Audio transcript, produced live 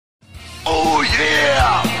Oh,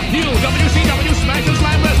 yeah! New WCW Smash and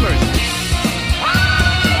Slam wrestlers.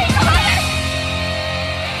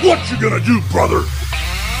 What you gonna do, brother?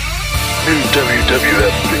 New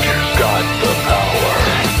WWF figures got the power.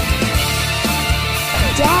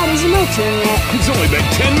 Dad, is it my turn yet? It's only been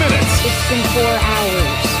 10 minutes. It's been 4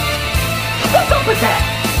 hours. What's up with that?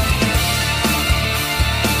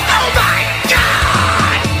 Oh, my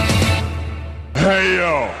God! Hey,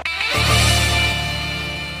 yo!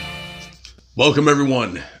 Welcome,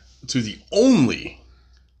 everyone, to the only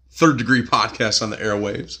Third Degree podcast on the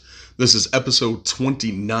airwaves. This is episode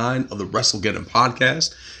 29 of the WrestleGeddon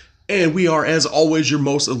podcast, and we are, as always, your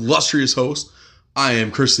most illustrious host. I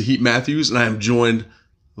am Chris the Heat Matthews, and I am joined,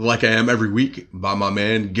 like I am every week, by my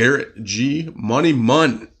man Garrett G. Money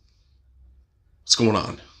Munn. What's going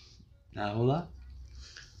on? Not a whole lot.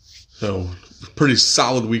 So, pretty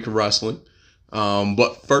solid week of wrestling.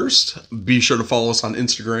 But first, be sure to follow us on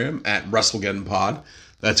Instagram at WrestleGeddonPod.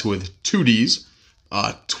 That's with 2 Ds.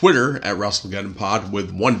 Twitter at WrestleGeddonPod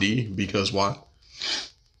with 1 D, because why?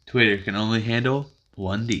 Twitter can only handle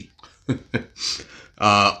 1 D.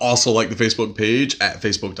 Also like the Facebook page at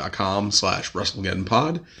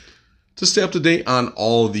facebook.com/WrestleGeddonPod to stay up to date on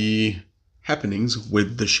all the happenings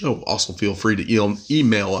with the show. Also feel free to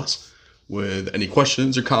email us with any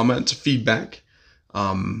questions or comments, feedback,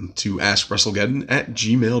 to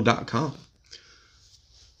askwrestlegeddon@gmail.com.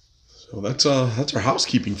 So that's our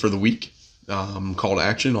housekeeping for the week. Call to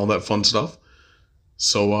action, all that fun stuff.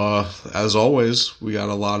 So as always, we got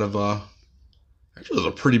a lot of actually it was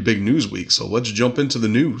a pretty big news week, so let's jump into the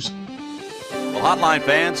news. Well, Hotline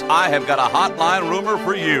fans, I have got a hotline rumor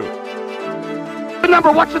for you. The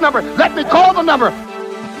number, what's the number? Let me call the number.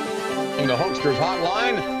 In the Hulkster's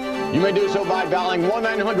hotline, you may do so by dialing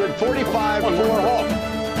 1-900-45-4-HULK.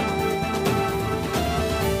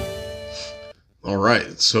 All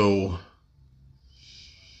right, so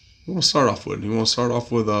we'll start off with.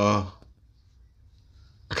 I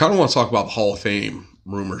kind of want to talk about the Hall of Fame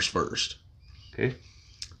rumors first. Okay.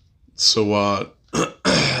 So,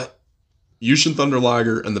 Yushin Thunder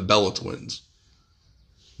Liger and the Bella Twins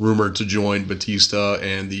rumored to join Batista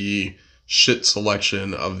and the shit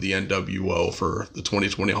selection of the NWO for the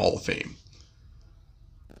 2020 Hall of Fame.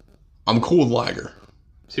 I'm cool with Liger.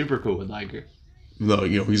 Super cool with Liger. No,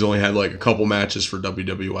 he's only had like a couple matches for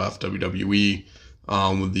WWF, WWE.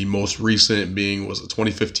 With the most recent being, was it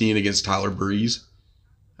 2015 against Tyler Breeze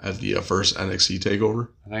at the first NXT takeover?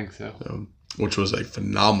 I think so. Which was a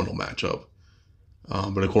phenomenal matchup.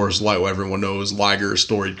 But of course, like everyone knows, Liger's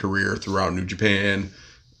storied career throughout New Japan,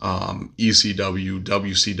 ECW,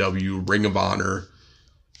 WCW, Ring of Honor.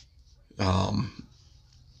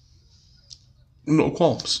 No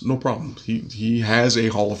qualms, no problem. He has a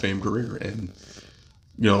Hall of Fame career, and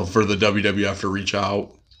for the WWF to reach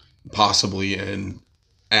out possibly and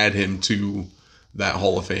add him to that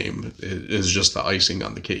Hall of Fame is just the icing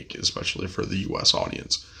on the cake, especially for the U.S.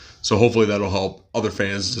 audience. So hopefully that'll help other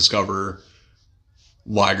fans discover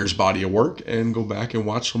Liger's body of work and go back and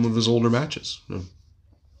watch some of his older matches.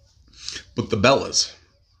 But the Bellas,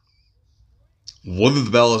 whether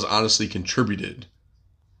the Bellas honestly contributed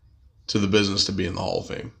to the business to be in the Hall of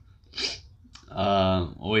Fame.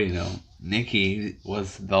 Nikki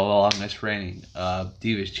was the longest reigning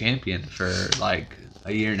Divas champion for like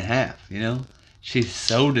a year and a half, She's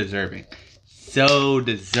so deserving. So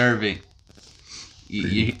deserving.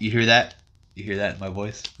 You hear that? You hear that in my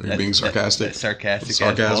voice? Are you being sarcastic? That sarcastic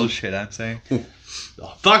Sarcasm? bullshit I'm saying. The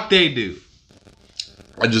fuck they do.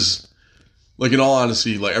 I just, in all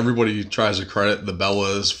honesty, everybody tries to credit the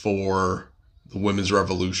Bellas for the women's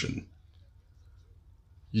revolution.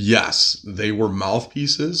 Yes, they were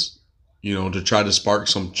mouthpieces, to try to spark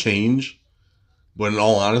some change. But in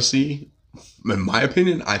all honesty, in my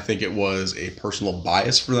opinion, I think it was a personal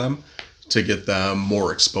bias for them to get them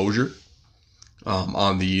more exposure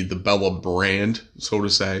on the Bella brand, so to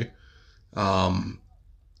say.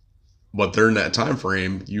 But during that time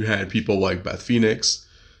frame, you had people like Beth Phoenix,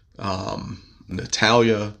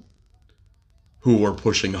 Natalya, who were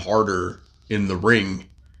pushing harder in the ring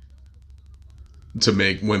to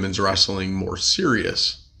make women's wrestling more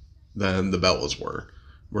serious than the Bellas were.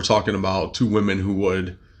 We're talking about 2 women who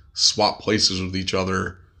would swap places with each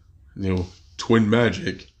other, twin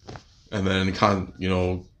magic, and then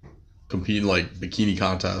compete in bikini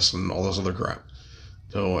contests and all this other crap.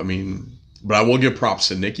 So, but I will give props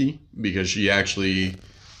to Nikki, because she actually,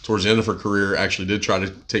 towards the end of her career, actually did try to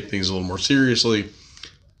take things a little more seriously,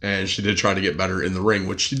 and she did try to get better in the ring,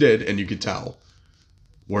 which she did, and you could tell.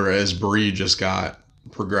 Whereas Brie just got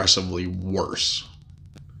progressively worse.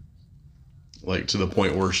 To the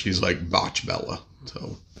point where she's Botch Bella.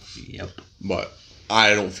 So, Yep. but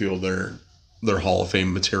I don't feel they're Hall of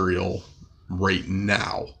Fame material right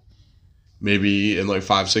now. Maybe in like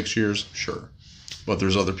 5-6 years, sure. But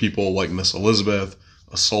there's other people like Miss Elizabeth,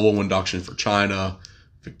 a solo induction for China,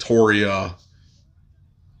 Victoria,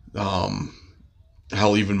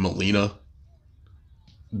 hell, even Melina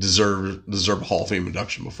deserve a Hall of Fame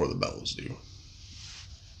induction before the Bellas do.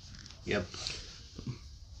 Yep.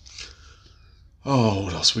 Oh,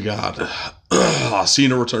 what else we got?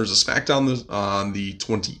 Cena returns to SmackDown on the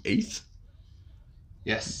 28th.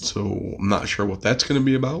 Yes. So I'm not sure what that's going to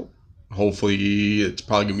be about. Hopefully, it's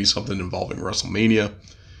probably going to be something involving WrestleMania,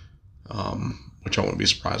 which I wouldn't be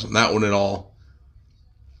surprised on that one at all.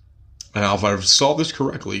 And now, if I saw this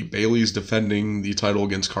correctly, Bayley's defending the title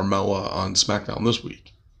against Carmella on SmackDown this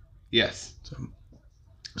week. Yes.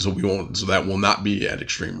 So that will not be at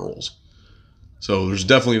Extreme Rules. So there's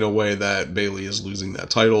definitely no way that Bayley is losing that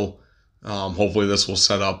title. Hopefully, this will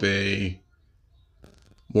set up a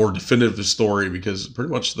more definitive story, because pretty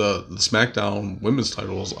much the SmackDown women's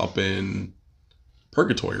title is up in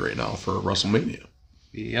purgatory right now for WrestleMania.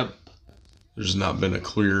 Yep. There's not been a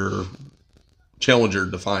clear challenger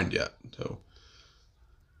defined yet, so,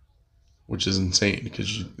 which is insane,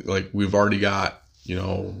 because like we've already got,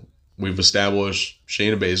 we've established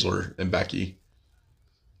Shayna Baszler and Becky.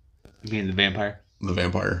 You mean the vampire? The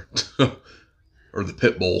vampire. Or the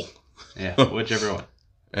pit bull. Yeah, whichever one.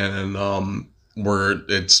 And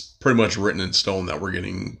it's pretty much written in stone that we're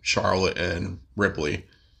getting Charlotte and Ripley.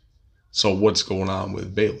 So what's going on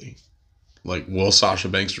with Bayley? Like, will Sasha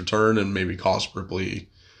Banks return and maybe cost Bayley,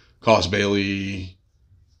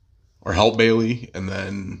 or help Bayley, and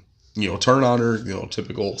then, turn on her,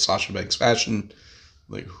 typical Sasha Banks fashion?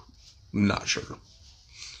 Like, not sure.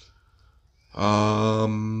 Rumored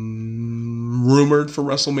for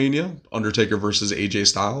WrestleMania, Undertaker versus AJ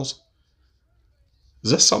Styles. Is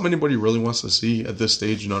that something anybody really wants to see at this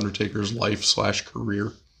stage in Undertaker's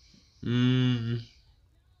life/career? No.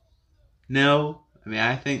 I mean,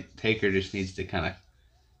 I think Taker just needs to kind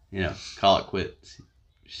of, call it quits.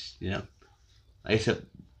 Just, lace up,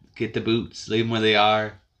 get the boots, leave them where they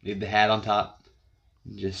are, leave the hat on top.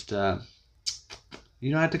 Just,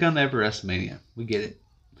 you don't have to come to every WrestleMania. We get it.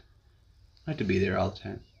 I have to be there all the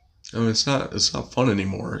time. I mean, it's not fun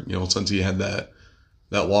anymore, since he had that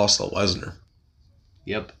loss to Lesnar.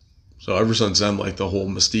 Yep. So ever since then, like, the whole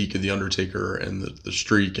mystique of the Undertaker and the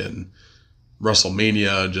streak and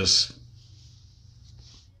WrestleMania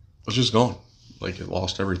it's just gone. Like, it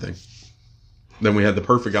lost everything. Then we had the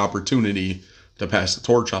perfect opportunity to pass the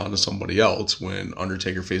torch on to somebody else when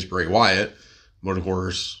Undertaker faced Bray Wyatt, but of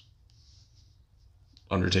course,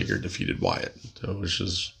 Undertaker defeated Wyatt. So it's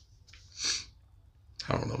just,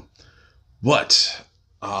 I don't know. But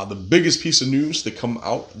the biggest piece of news to come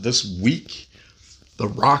out this week, The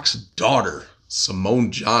Rock's daughter,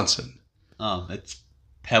 Simone Johnson. It's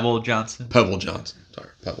Pebble Johnson. Pebble Johnson.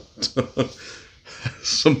 Sorry, Pebble.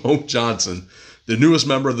 Simone Johnson, the newest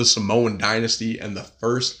member of the Samoan dynasty and the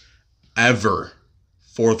first ever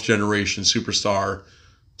fourth generation superstar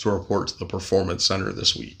to report to the Performance Center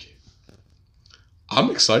this week.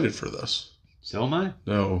 I'm excited for this. So am I.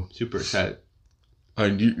 No. Super excited.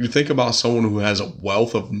 You think about someone who has a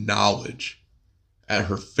wealth of knowledge at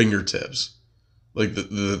her fingertips. Like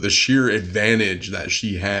the sheer advantage that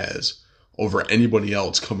she has over anybody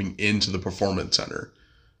else coming into the Performance Center.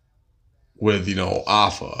 With,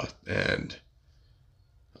 Afa and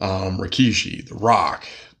Rikishi, The Rock.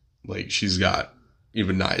 Like, she's got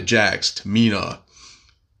even Nia Jax, Tamina,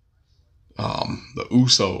 the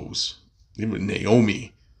Usos, even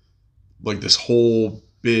Naomi. Like, this whole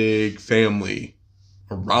big family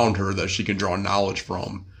around her that she can draw knowledge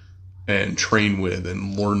from and train with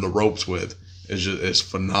and learn the ropes with is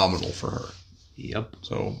phenomenal for her. Yep.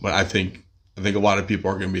 So, but I think a lot of people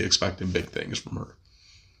are going to be expecting big things from her.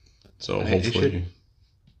 So hopefully,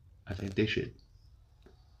 I think they should.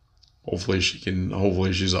 Hopefully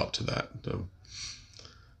she's up to that. So.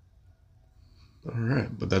 All right,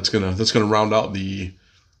 but that's gonna round out the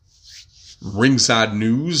ringside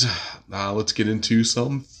news. Now let's get into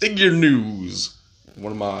some figure news.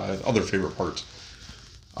 One of my other favorite parts.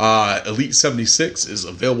 Elite 76 is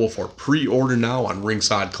available for pre-order now on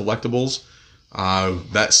Ringside Collectibles.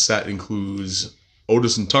 That set includes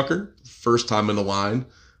Otis and Tucker, first time in the line.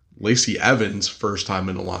 Lacey Evans, first time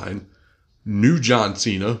in the line. New John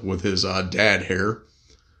Cena with his dad hair.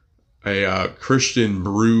 A Christian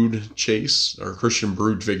Brood chase, or Christian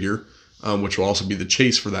Brood figure, which will also be the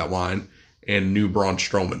chase for that line. And new Braun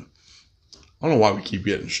Strowman. I don't know why we keep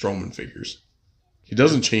getting Strowman figures. He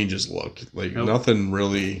doesn't change his look. Like, nothing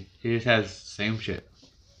really. He just has the same shit.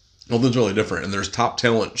 Nothing's really different. And there's top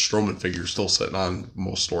talent Strowman figures still sitting on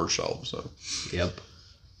most store shelves. So. Yep.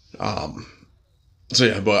 So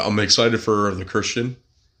yeah, but I'm excited for the Christian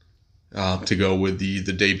to go with the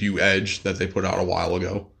debut Edge that they put out a while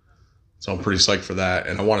ago. So I'm pretty psyched for that,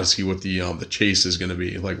 and I want to see what the chase is going to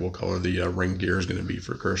be, like what color the ring gear is going to be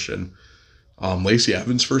for Christian. Lacey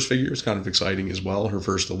Evans' first figure is kind of exciting as well. Her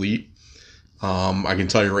first Elite. I can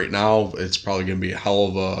tell you right now, it's probably going to be a hell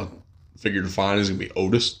of a figure to find. Is going to be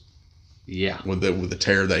Otis. Yeah. With the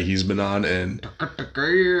tear that he's been on, and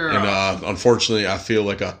unfortunately, I feel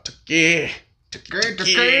like a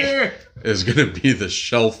is going to be the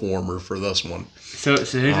shelf warmer for this one. So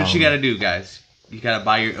here's what you got to do, guys. You got to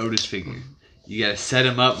buy your Otis figure. You got to set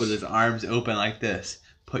him up with his arms open like this.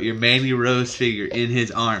 Put your Mandy Rose figure in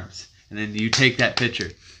his arms. And then you take that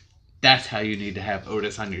picture. That's how you need to have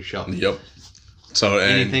Otis on your shelf. Yep. So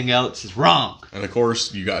anything else is wrong. And of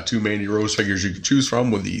course, you got 2 Mandy Rose figures you can choose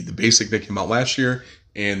from with the basic that came out last year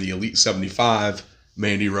and the Elite 75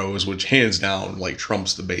 Mandy Rose, which hands down like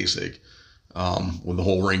trumps the basic with the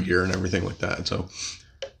whole ring gear and everything like that. So,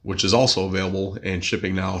 which is also available and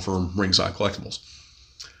shipping now from Ringside Collectibles.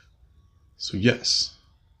 So yes.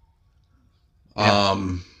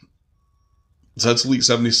 Yeah. So that's Elite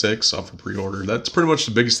 76 off for pre-order. That's pretty much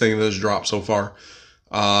the biggest thing that has dropped so far.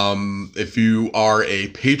 If you are a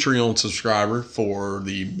Patreon subscriber for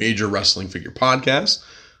the Major Wrestling Figure Podcast,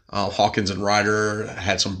 Hawkins and Ryder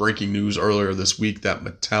had some breaking news earlier this week that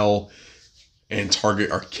Mattel and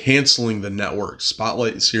Target are canceling the network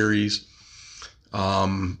Spotlight series.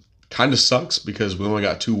 Kind of sucks because we only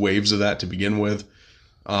got 2 waves of that to begin with.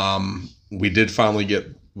 We did finally get,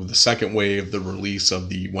 with the second wave, the release of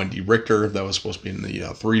the Wendy Richter that was supposed to be in the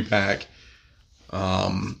 3-pack.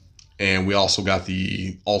 And we also got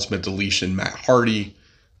the Ultimate Deletion Matt Hardy,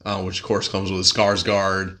 which of course comes with a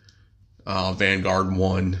Skarsgård, Vanguard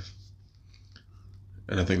 1.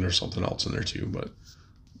 And I think there's something else in there too, but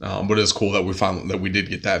it's cool that we did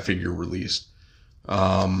get that figure released.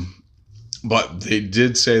 But they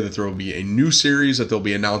did say that there will be a new series that they'll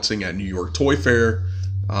be announcing at New York Toy Fair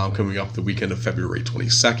coming up the weekend of February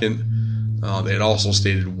 22nd. They had also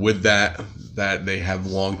stated with that they have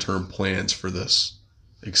long-term plans for this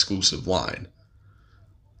exclusive line.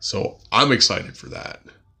 So I'm excited for that.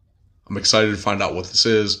 I'm excited to find out what this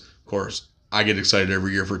is. Of course, I get excited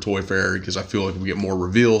every year for Toy Fair because I feel like we get more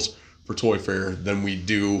reveals for Toy Fair than we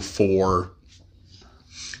do for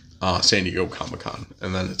San Diego Comic-Con,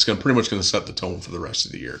 and then it's pretty much going to set the tone for the rest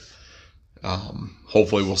of the year.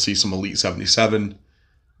 Hopefully we'll see some Elite 77,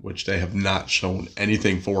 which they have not shown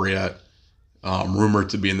anything for yet.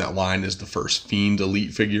 Rumored to be in that line is the first Fiend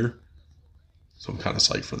Elite figure, so I'm kind of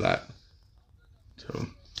psyched for that. So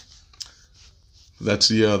that's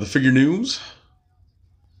the figure news,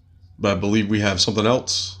 but I believe we have something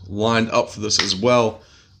else lined up for this as well.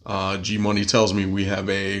 G Money tells me we have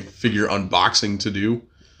a figure unboxing to do.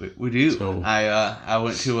 We do. So, I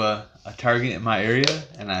went to a Target in my area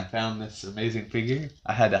and I found this amazing figure.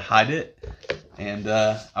 I had to hide it, and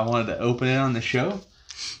I wanted to open it on the show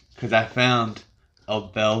because I found a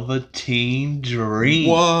Velveteen Dream.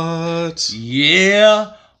 What?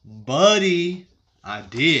 Yeah, buddy. I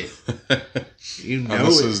did. You know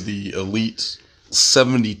this it. is the Elite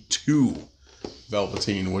 72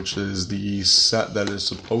 Velveteen, which is the set that is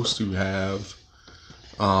supposed to have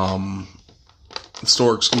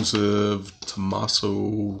store exclusive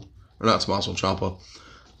Tommaso Ciampa.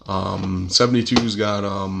 72's got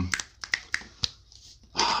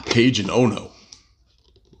Paige and Ono.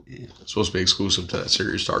 Yeah. It's supposed to be exclusive to that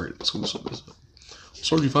series, Target exclusive.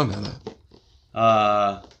 So where'd you find that at?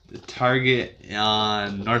 The Target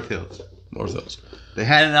on North Hills. North Hills. They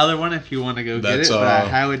had another one if you want to go get it, but I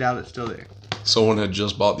highly doubt it's still there. Someone had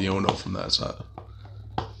just bought the Ono from that set.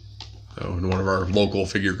 So, in one of our local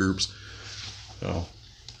figure groups. So.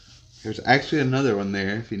 There's actually another one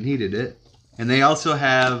there if you needed it. And they also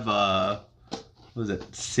have, what was it,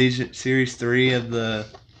 Series 3 of the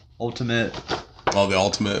Ultimate... Oh, the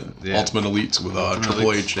Ultimate Elites with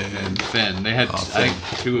Triple H and Finn. They had, Finn. I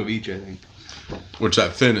think, 2 of each, I think. Which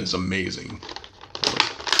that Finn is amazing.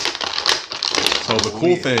 So the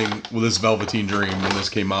cool thing with this Velveteen Dream when this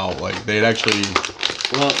came out, like they had actually...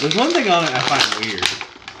 Well, there's one thing on it I find weird,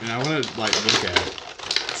 and I want to like look at it.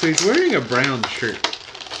 So he's wearing a brown shirt,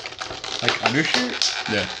 like undershirt.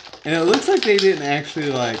 Yeah. And it looks like they didn't actually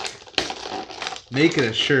like make it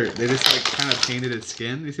a shirt. They just like kind of painted his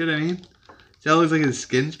skin. You see what I mean? See how it looks like his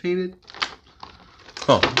skin's painted?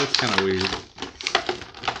 Huh. That's kind of weird.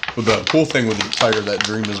 But the cool thing with the attire that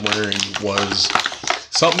Dream is wearing was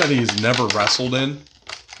something that he's never wrestled in,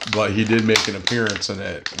 but he did make an appearance in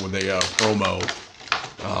it with a promo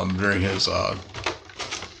during his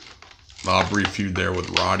brief feud there with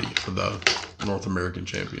Roddy for the North American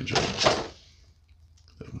Championship.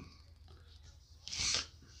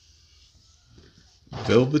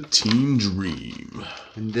 Velveteen Dream.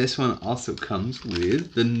 And this one also comes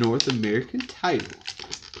with the North American title.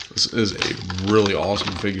 This is a really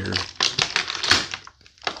awesome figure.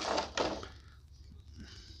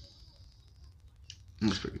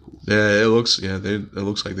 Looks pretty cool. Yeah, it looks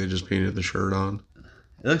like they just painted the shirt on.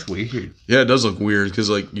 It looks weird. Yeah, it does look weird because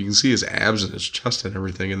like you can see his abs and his chest and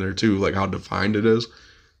everything in there too, like how defined it is.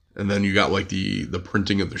 And then you got like the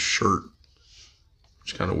printing of the shirt,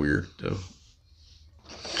 which is kind of weird too.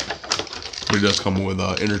 But it does come with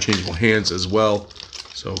interchangeable hands as well.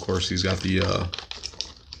 So of course he's got the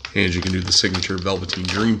hands you can do the signature Velveteen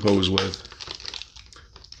Dream pose with.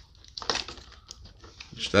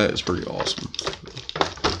 Which that is pretty awesome.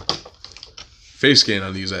 Face scan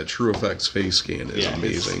on these, that True Effects face scan is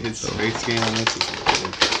amazing. His face scan on this is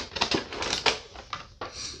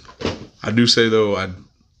good. I do say though,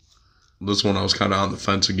 this one I was kind of on the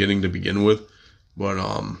fence of getting to begin with, but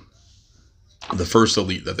the first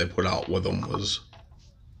Elite that they put out with them was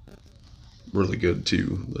really good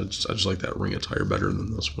too. I just like that ring attire better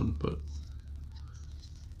than this one, but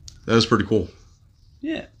that is pretty cool.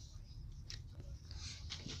 Yeah.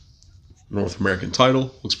 North American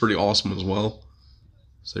title looks pretty awesome as well.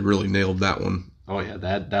 So they really nailed that one. Oh yeah,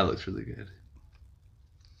 that looks really good.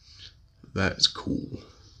 That is cool.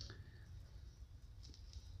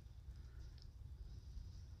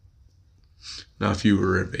 Now, if you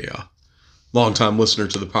were a long-time listener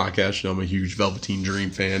to the podcast, you know I'm a huge Velveteen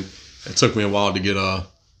Dream fan. It took me a while to get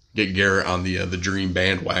Garrett on the Dream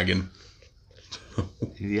bandwagon.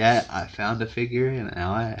 Yeah, I found a figure and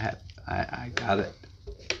now I got it.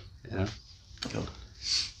 You know?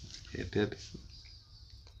 Yep.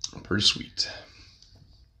 Pretty sweet.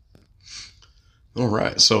 All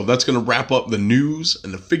right, so that's going to wrap up the news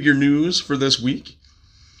and the figure news for this week.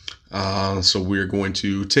 So we're going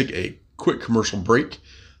to take a quick commercial break.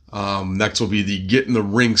 Next will be the Get in the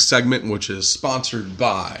Ring segment, which is sponsored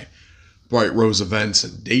by Bright Rose Events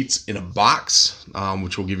and Dates in a Box,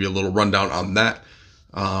 which will give you a little rundown on that.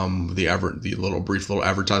 The brief little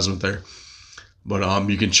advertisement there. But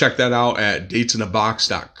you can check that out at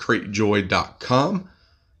datesinAbox.cratejoy.com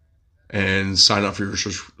and sign up for your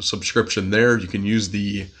subscription there. You can use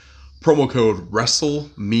the promo code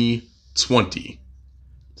WrestleMe20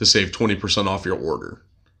 to save 20% off your order.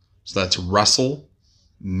 So that's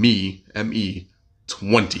WrestleMe,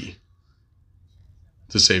 M-E-20,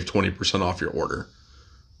 to save 20% off your order.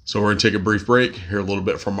 So we're going to take a brief break, hear a little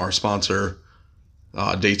bit from our sponsor,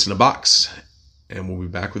 Dates in a Box, and we'll be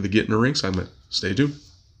back with the Get in the Ring segment. Stay tuned.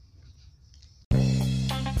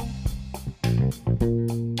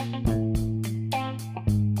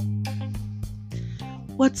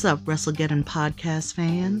 What's up, WrestleGeddon podcast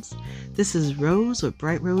fans? This is Rose with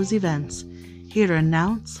Bright Rose Events, here to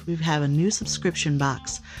announce we have a new subscription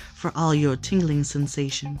box for all your tingling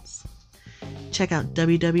sensations. Check out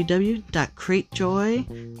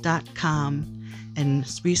www.cratejoy.com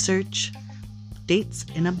and research Dates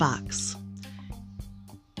in a Box.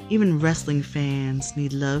 Even wrestling fans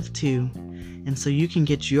need love too, and so you can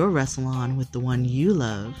get your wrestle on with the one you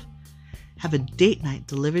love. Have a date night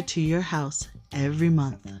delivered to your house every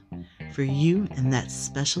month for you and that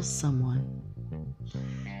special someone.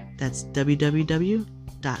 That's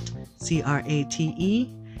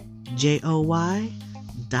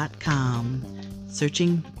www.cratejoy.com,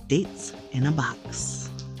 searching Dates in a Box.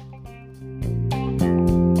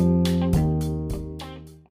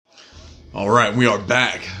 All right, we are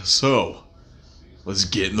back. So, let's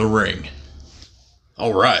get in the ring.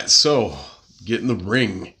 All right, so get in the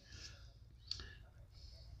ring.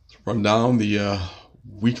 Let's run down the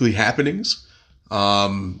weekly happenings.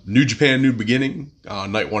 New Japan, New Beginning,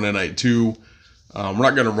 night 1 and night 2. We're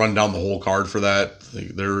not going to run down the whole card for that. I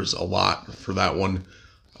think there's a lot for that one.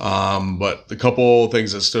 But the couple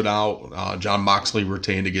things that stood out, Jon Moxley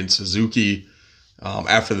retained against Suzuki.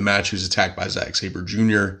 After the match, he was attacked by Zack Sabre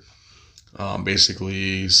Jr.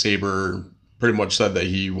 Basically, Sabre pretty much said that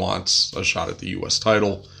he wants a shot at the U.S.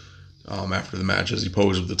 title after the match as he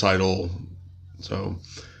posed with the title. So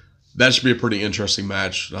that should be a pretty interesting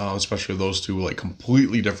match, especially with those two like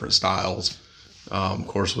completely different styles. Of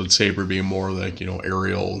course, with Sabre being more like,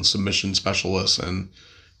 aerial and submission specialist, and,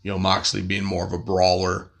 Moxley being more of a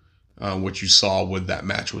brawler, which you saw with that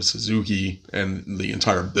match with Suzuki and the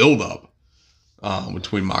entire build-up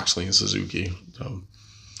between Moxley and Suzuki. So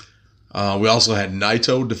we also had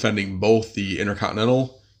Naito defending both the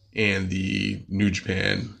Intercontinental and the New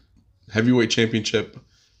Japan Heavyweight Championship.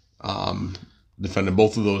 defended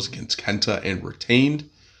both of those against Kenta and retained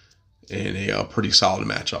in a pretty solid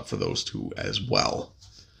matchup for those two as well.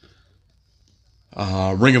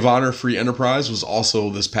 Ring of Honor Free Enterprise was also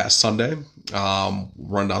this past Sunday.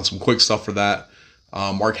 Run down some quick stuff for that.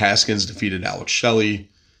 Mark Haskins defeated Alex Shelley.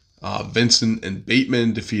 Vincent and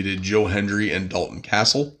Bateman defeated Joe Hendry and Dalton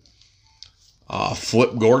Castle.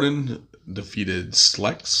 Flip Gordon defeated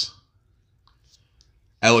Slex.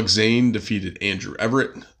 Alex Zane defeated Andrew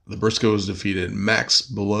Everett. The Briscoes defeated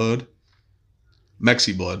Maxi Blood.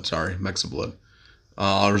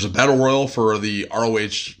 There was a battle royal for the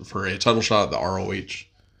ROH, for a title shot at the ROH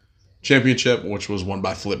Championship, which was won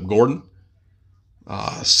by Flip Gordon.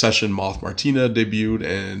 Session Moth Martina debuted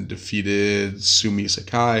and defeated Sumi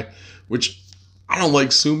Sakai, which I don't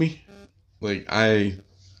like Sumi. Like, I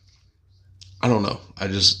don't know. I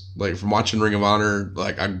just, like, from watching Ring of Honor,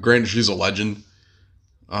 like, granted she's a legend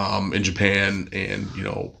in Japan and, you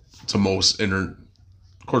know, to most of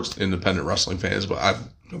course, independent wrestling fans, but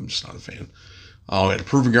I'm just not a fan. We had a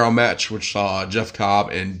Proving Ground match, which saw Jeff Cobb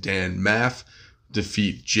and Dan Maff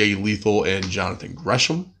defeat Jay Lethal and Jonathan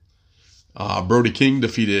Gresham. Brody King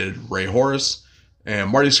defeated Ray Horace, and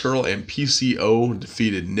Marty Scurll and PCO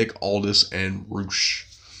defeated Nick Aldis and Roosh.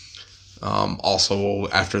 Also,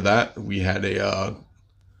 after that, we had a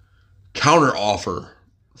counter offer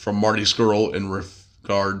from Marty Scurll in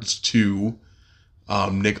regards to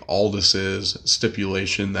Nick Aldis's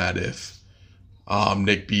stipulation that if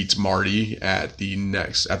Nick beats Marty at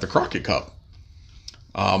the Crockett Cup,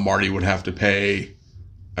 Marty would have to pay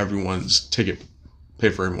for everyone's ticket,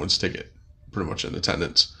 pretty much in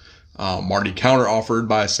attendance. Marty counter offered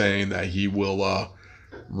by saying that he will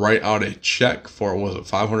write out a check for, was it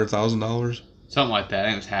 $500,000? Something like that. I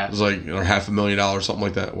think it was half. It was like, or $500,000, something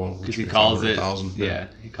like that. Well, because he calls it,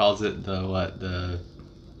 he calls it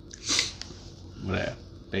whatever,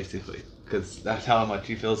 basically. Because that's how much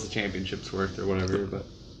he feels the championship's worth or whatever. But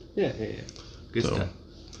yeah. Good stuff.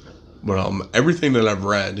 But everything that I've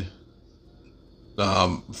read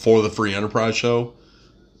for the Free Enterprise show,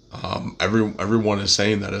 everyone is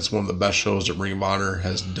saying that it's one of the best shows that Ring of Honor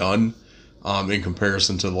has done in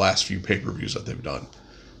comparison to the last few pay-per-views that they've done.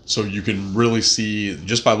 So you can really see,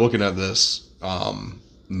 just by looking at this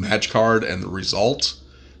match card and the results,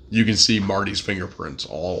 you can see Marty's fingerprints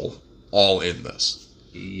all in this.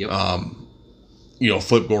 Yep. You know,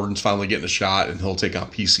 Flip Gordon's finally getting a shot, and he'll take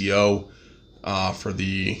on PCO for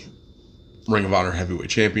the Ring of Honor Heavyweight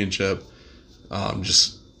Championship.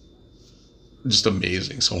 Just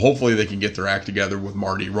amazing. So hopefully they can get their act together with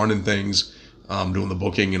Marty running things, doing the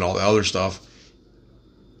booking and all the other stuff.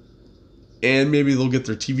 And maybe they'll get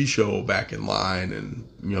their TV show back in line, and,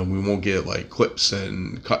 you know, we won't get like clips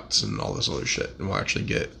and cuts and all this other shit. And we'll actually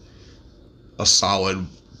get a solid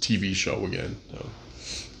TV show again. So.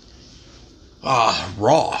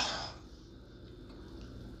 Raw.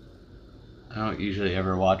 I don't usually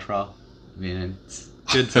ever watch Raw. I mean, it's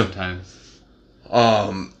good sometimes.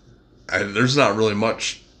 And there's not really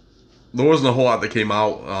much. There wasn't a whole lot that came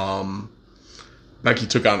out. Becky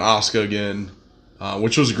took on Asuka again,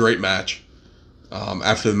 which was a great match.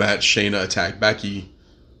 After the match, Shayna attacked Becky,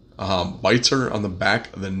 bites her on the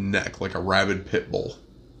back of the neck like a rabid pit bull.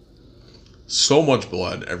 So much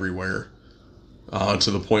blood everywhere,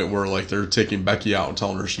 to the point where, like, they're taking Becky out and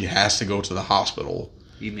telling her she has to go to the hospital.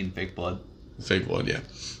 You mean fake blood? Fake blood, yeah.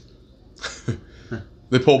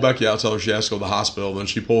 They pull Becky out, tell her she has to go to the hospital, then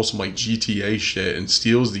she pulls some, like, GTA shit and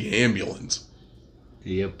steals the ambulance.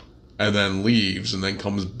 Yep. And then leaves, and then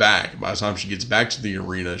comes back. By the time she gets back to the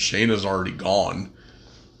arena, Shayna's already gone.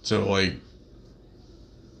 So, like,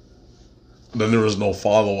 then there was no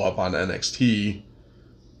follow-up on NXT.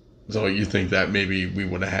 So you think that maybe we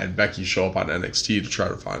would have had Becky show up on NXT to try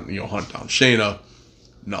to find, you know, hunt down Shayna.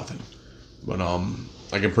 Nothing. But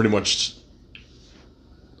I can pretty much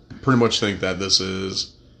think that this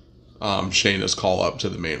is Shayna's call up to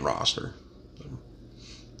the main roster.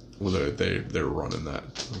 They're running that.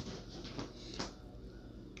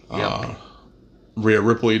 Yep. Rhea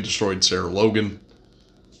Ripley destroyed Sarah Logan.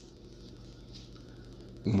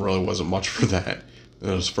 Really wasn't much for that. It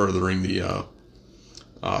was furthering the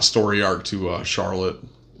story arc to Charlotte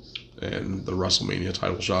and the WrestleMania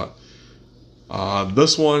title shot.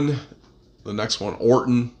 The next one,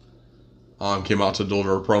 Orton, came out to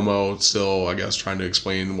deliver a promo, still, I guess, trying to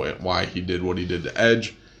explain why he did what he did to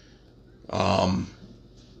Edge.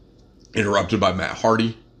 Interrupted by Matt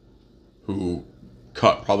Hardy, who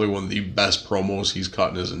cut probably one of the best promos he's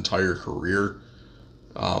cut in his entire career,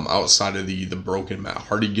 outside of the broken Matt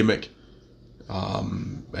Hardy gimmick.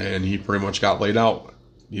 And he pretty much got laid out.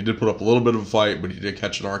 He did put up a little bit of a fight, but he did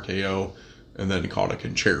catch an RKO and then caught a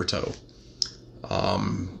concerto.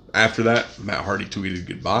 After that, Matt Hardy tweeted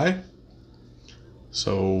goodbye.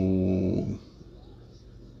 So,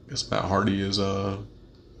 I guess Matt Hardy is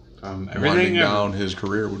winding down his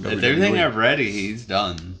career with WWE. Everything I've read, he's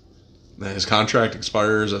done. His contract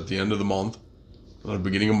expires at the end of the month, at the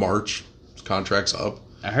beginning of March. His contract's up.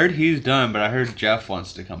 I heard he's done, but I heard Jeff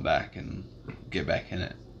wants to come back and get back in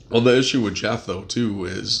it. Well, the issue with Jeff, though, too,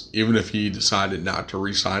 is even if he decided not to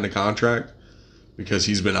re-sign a contract because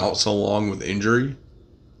he's been out so long with injury,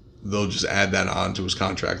 they'll just add that on to his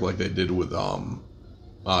contract like they did with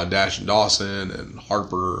Dash and Dawson and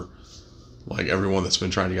Harper, like everyone that's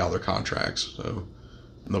been trying to get out their contracts. So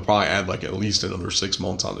they'll probably add like at least another 6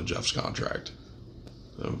 months onto Jeff's contract.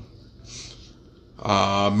 So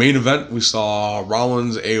main event, we saw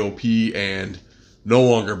Rollins, AOP, and no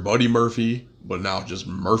longer Buddy Murphy, but now just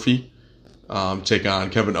Murphy, take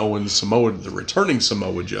on Kevin Owens, the returning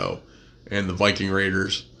Samoa Joe, and the Viking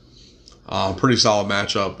Raiders. Pretty solid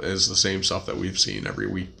matchup. Is the same stuff that we've seen every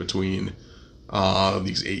week between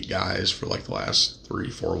these 8 guys for like the last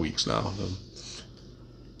 3-4 weeks now.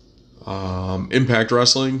 Impact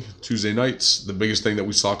Wrestling, Tuesday nights. The biggest thing that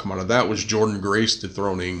we saw come out of that was Jordynne Grace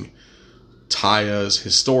dethroning Taya's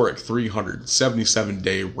historic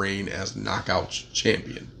 377-day reign as Knockout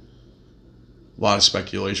Champion. A lot of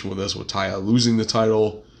speculation with this, with Taya losing the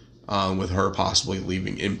title, with her possibly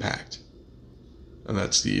leaving Impact. And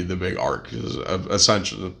that's the big arc. Is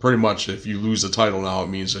essentially, pretty much, if you lose the title now, it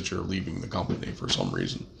means that you're leaving the company for some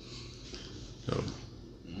reason. So,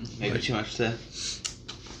 maybe too much to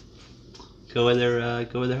go with their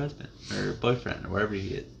husband or boyfriend or wherever you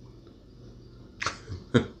get.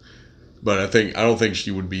 But I don't think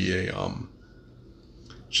she would be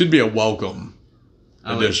should be a welcome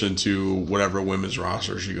addition to whatever women's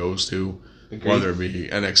roster she goes to, whether it be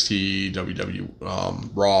NXT, WWE,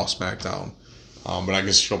 Raw, SmackDown. But I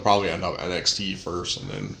guess she'll probably end up NXT first, and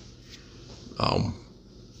then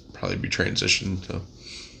probably be transitioned to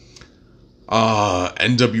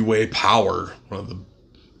NWA Power, one of the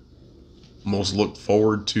most looked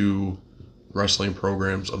forward to wrestling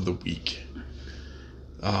programs of the week.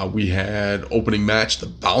 We had opening match, the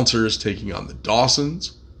Bouncers taking on the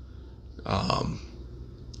Dawsons.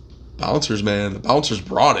 Bouncers, man. The Bouncers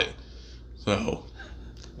brought it. So,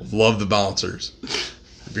 love the Bouncers.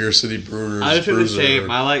 Beer City Brewers. I was going to say,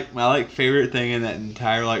 my favorite thing in that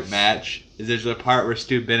entire match is there's a part where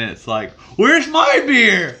Stu Bennett's like, "Where's my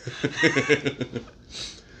beer?"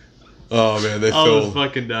 Oh man, I was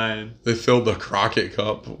fucking dying. They filled the Crockett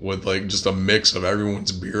cup with just a mix of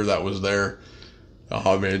everyone's beer that was there.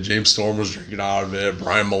 Oh man, James Storm was drinking out of it.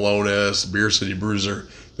 Brian Malonis, Beer City Bruiser.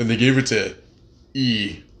 Then they gave it to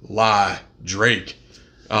Eli Drake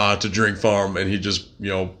to drink from, and he just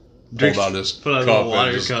pulled out his cup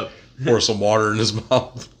and just pour some water in his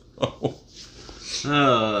mouth.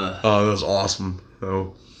 That was awesome.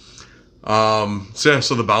 So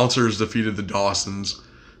the Bouncers defeated the Dawsons.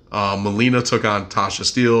 Melina took on Tasha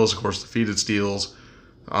Steelz, of course, defeated Steelz.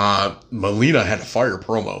 Melina had a fire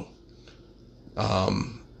promo.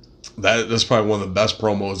 That's probably one of the best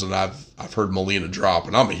promos that I've heard Melina drop,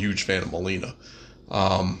 and I'm a huge fan of Melina.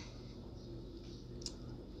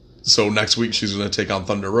 So next week she's going to take on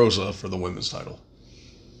Thunder Rosa for the women's title.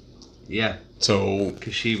 Yeah. So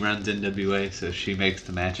because she runs NWA, so she makes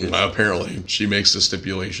the matches. Well, apparently, she makes the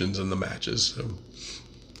stipulations in the matches. So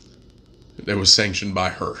it was sanctioned by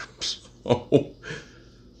her. So,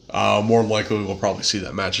 more than likely, we'll probably see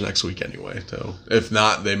that match next week anyway. So if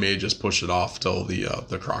not, they may just push it off till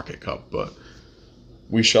the Crockett Cup. But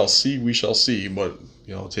we shall see. We shall see. But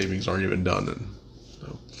tapings aren't even done, and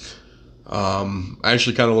so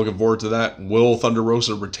actually kind of looking forward to that. Will Thunder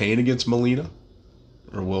Rosa retain against Melina,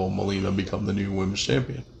 or will Melina become the new women's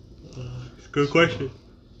champion? Good question.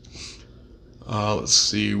 Let's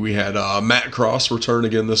see. We had Matt Cross return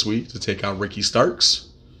again this week to take on Ricky Starks,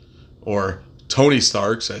 or Tony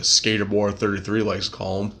Starks, as Skaterboy 33 likes to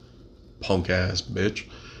call him. Punk ass bitch.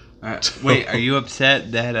 Wait, are you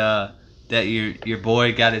upset that your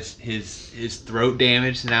boy got his throat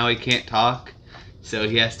damaged and now he can't talk? So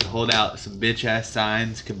he has to hold out some bitch ass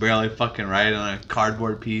signs, can barely fucking write on a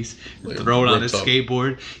cardboard piece, throw it on his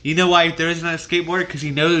skateboard. You know why he throws it on a skateboard? Because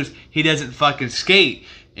he knows he doesn't fucking skate.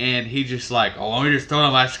 And he just let me just throw it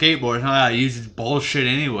on my skateboard. I know how to use his bullshit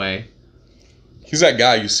anyway. He's that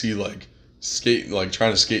guy you see skating,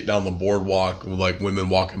 trying to skate down the boardwalk with women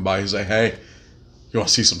walking by. He's like, "Hey, you want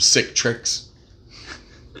to see some sick tricks?"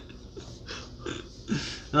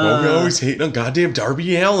 We're always hating on goddamn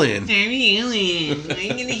Darby Allin. Darby Allin. I'm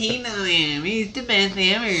gonna hate on him. He's the best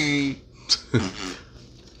ever.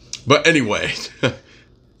 But anyway,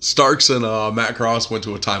 Starks and Matt Cross went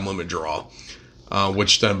to a time limit draw.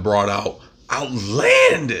 which then brought out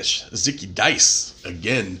outlandish Zicky Dice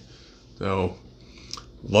again. So,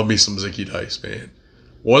 love me some Zicky Dice, man.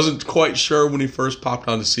 Wasn't quite sure when he first popped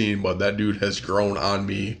on the scene, but that dude has grown on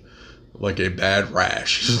me like a bad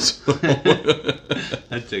rash. So,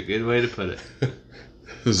 that's a good way to put it.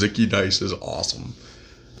 Zicky Dice is awesome.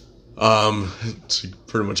 He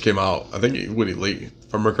pretty much came out. I think if I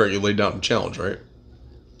remember correctly, he laid down a challenge, right?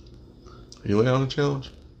 He laid down a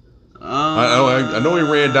challenge. I know he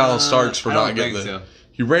ran down Starks for not getting the.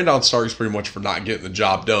 He ran down Starks pretty much for not getting the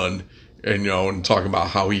job done, and and talking about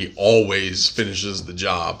how he always finishes the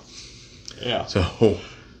job. Yeah. So,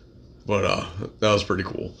 but that was pretty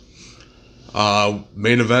cool.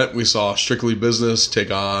 Main event, we saw Strictly Business take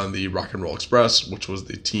on the Rock and Roll Express, which was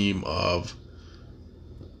the team of.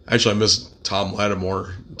 Actually, I missed Tom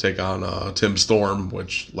Lattimore take on Tim Storm,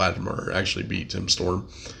 which Lattimore actually beat Tim Storm.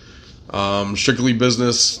 Strictly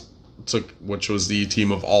Business which was the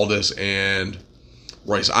team of Aldis and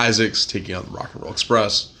Royce Isaacs taking on the Rock and Roll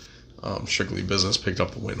Express. Strictly Business picked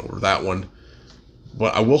up the win over that one.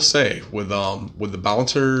 But I will say, with the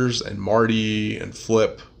Bouncers and Marty and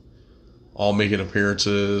Flip all making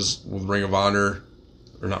appearances with Ring of Honor,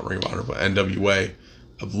 or not Ring of Honor, but NWA,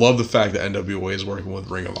 I love the fact that NWA is working with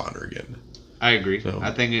Ring of Honor again. I agree. So,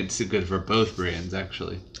 I think it's good for both brands,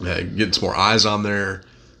 actually. Yeah, it gets more eyes on there,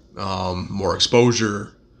 more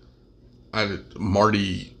exposure.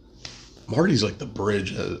 Marty's like the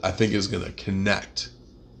bridge that I think is going to connect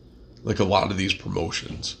like a lot of these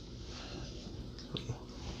promotions.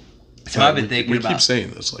 So I've been thinking about... We keep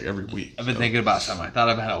saying this like every week. I've been thinking about something. I thought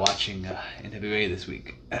about it watching NWA this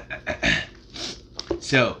week.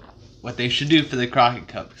 So, what they should do for the Crockett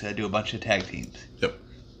Cup, because I do a bunch of tag teams. Yep.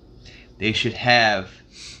 They should have...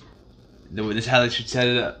 This is how they should set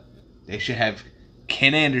it up. They should have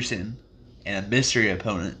Ken Anderson and a mystery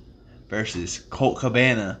opponent versus Colt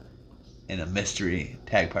Cabana and a mystery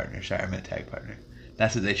tag partner. Sorry, I meant tag partner.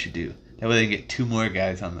 That's what they should do. That way they get two more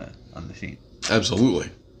guys on the scene. Absolutely.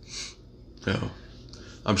 Yeah.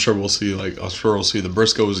 I'm sure we'll see the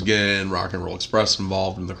Briscoes again, Rock and Roll Express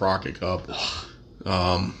involved in the Crockett Cup.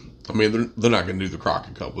 I mean, they're not going to do the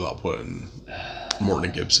Crockett Cup without putting Morton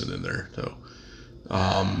and Gibson in there. So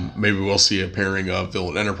maybe we'll see a pairing of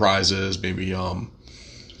Villain Enterprises, maybe not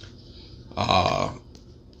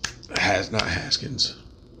Haskins,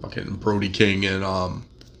 fucking Brody King and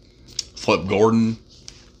Flip Gordon.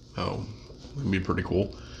 Oh, that'd be pretty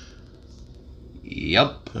cool.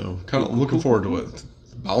 Yep. So kind of looking forward to it.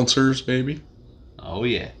 Bouncers, maybe. Oh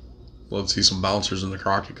yeah. Love to see some bouncers in the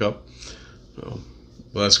Crockett Cup. So,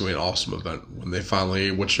 well, that's gonna be an awesome event when they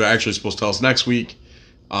finally, which they're actually supposed to tell us next week,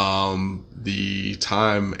 the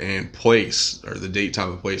time and place, or the date,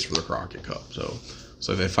 time, and place for the Crockett Cup.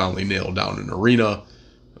 So they finally nailed down an arena,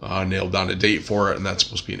 nailed down a date for it, and that's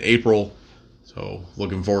supposed to be in April. So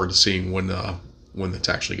looking forward to seeing when that's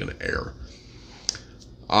actually going to air.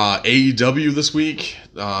 AEW this week,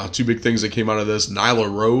 two big things that came out of this. Nyla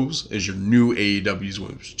Rose is your new AEW's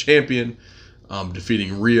Women's Champion,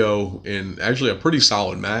 defeating Rio in actually a pretty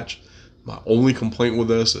solid match. My only complaint with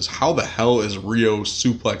this is how the hell is Rio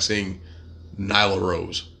suplexing Nyla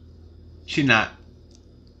Rose? She's not.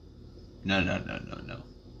 No.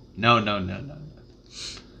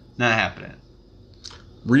 Not happening.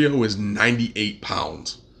 Rio is 98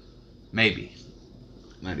 pounds. Maybe.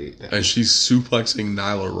 98 pounds. And she's suplexing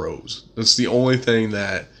Nyla Rose. That's the only thing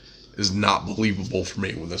that is not believable for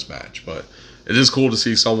me with this match. But it is cool to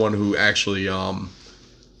see someone who actually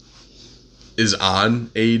is on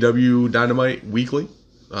AEW Dynamite weekly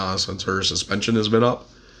since her suspension has been up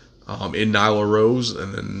in Nyla Rose.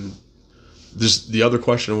 And then the other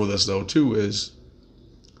question with this, though, too, is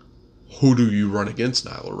who do you run against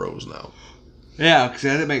Nyla Rose now? Yeah, because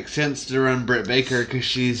it makes sense to run Britt Baker because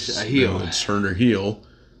she's a heel. It's turn her heel.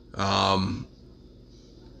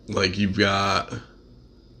 Like you've got...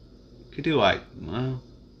 Could do well...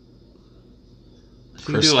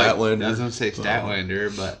 Chris Statlander. I was going to say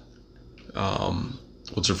Statlander, but...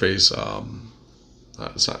 what's her face?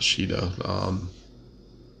 It's not Sheeta.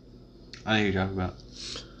 I know who you're talking about.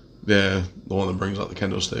 Yeah, the one that brings out the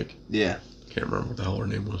kendo stick. Yeah. Can't remember what the hell her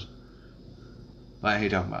name was. I know who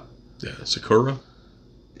you're talking about. Yeah, Sakura?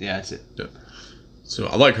 Yeah, that's it. Yeah. So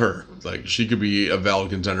I like her. Like, she could be a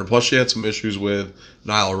valid contender. Plus, she had some issues with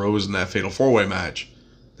Nyla Rose in that Fatal 4-Way match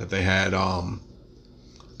that they had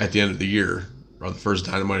at the end of the year, or the first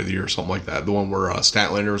Dynamite of the year, or something like that. The one where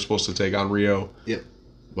Statlander was supposed to take on Rio. Yep.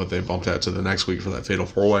 But they bumped that to the next week for that Fatal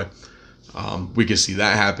 4-Way. We could see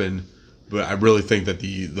that happen. But I really think that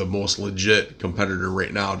the most legit competitor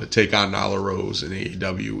right now to take on Nyla Rose in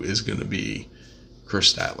AEW is going to be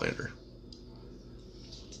Chris Statlander.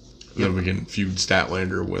 Then we can feud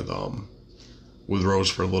Statlander with Rose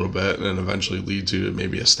for a little bit, and then eventually lead to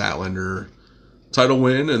maybe a Statlander title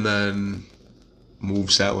win, and then move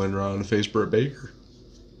Statlander on to face Britt Baker.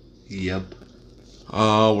 Yep.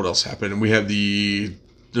 What else happened? We had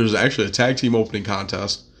there's actually a tag team opening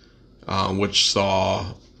contest, which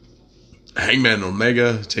saw Hangman and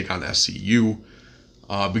Omega take on SCU.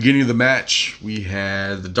 Beginning of the match, we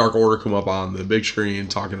had the Dark Order come up on the big screen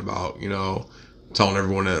talking about, telling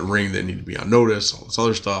everyone in the ring they need to be on notice, all this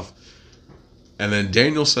other stuff. And then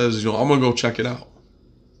Daniel says, I'm going to go check it out.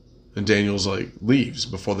 And Daniel's leaves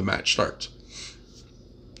before the match starts.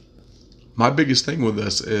 My biggest thing with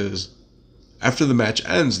this is, after the match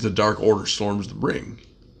ends, the Dark Order storms the ring.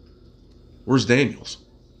 Where's Daniels?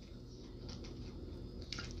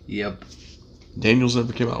 Yep. Daniels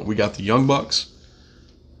never came out. We got the Young Bucks.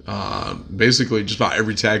 Basically, just about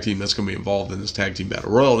every tag team that's going to be involved in this tag team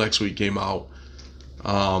battle royal next week came out.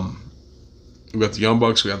 We got the Young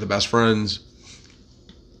Bucks. We got the Best Friends.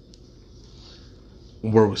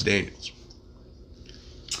 Where was Daniels?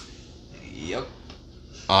 Yep.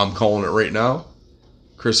 I'm calling it right now.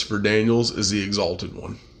 Christopher Daniels is the Exalted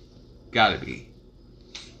One. Gotta be.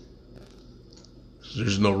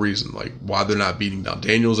 There's no reason why they're not beating down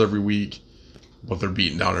Daniels every week, but they're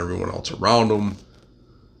beating down everyone else around him.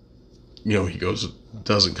 He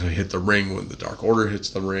doesn't kind of hit the ring when the Dark Order hits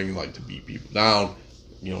the ring, to beat people down.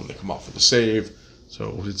 They come out for the save.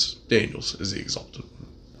 So it's Daniels is the Exalted One.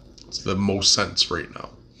 It's the most sense right now.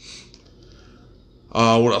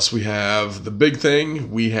 What else we have? The big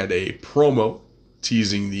thing, we had a promo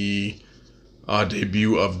teasing the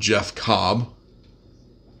debut of Jeff Cobb,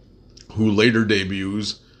 who later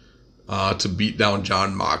debuts to beat down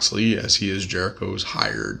Jon Moxley, as he is Jericho's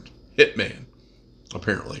hired hitman,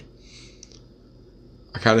 apparently.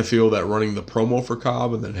 I kind of feel that running the promo for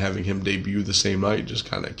Cobb and then having him debut the same night just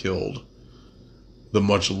kind of killed the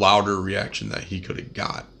much louder reaction that he could have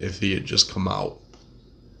got if he had just come out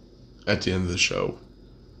at the end of the show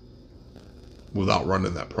without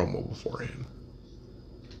running that promo beforehand.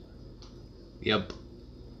 Yep.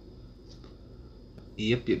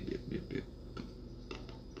 Yep. They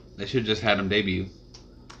should have just had him debut.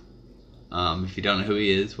 If you don't know who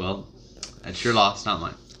he is, well, that's your loss, not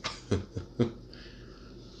mine.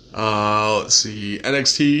 Let's see.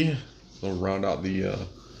 NXT. We'll round out the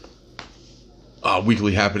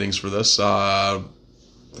weekly happenings for this. Had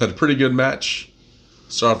a pretty good match.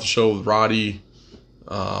 Start off the show with Roddy.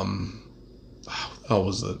 How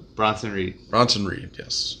was it? Bronson Reed. Bronson Reed,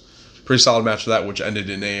 yes. Pretty solid match for that, which ended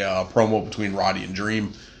in a promo between Roddy and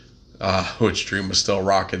Dream, which Dream was still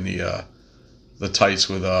rocking the tights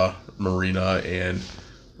with Marina and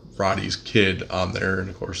Roddy's kid on there, and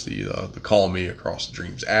of course the call me across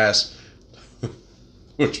Dream's ass,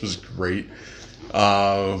 which was great.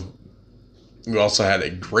 We also had a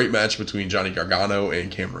great match between Johnny Gargano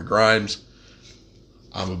and Cameron Grimes.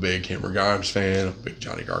 I'm a big Cameron Grimes fan. I'm a big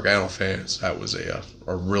Johnny Gargano fan. So that was a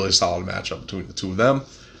really solid matchup between the two of them.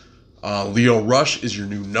 Leo Rush is your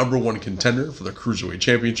new #1 contender for the Cruiserweight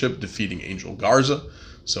Championship, defeating Angel Garza.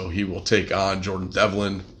 So he will take on Jordan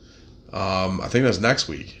Devlin. I think that's next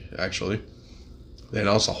week, actually. They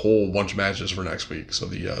announced a whole bunch of matches for next week. So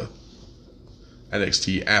the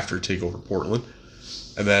NXT after TakeOver Portland.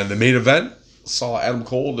 And then the main event saw Adam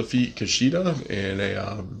Cole defeat Kushida in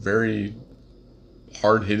a very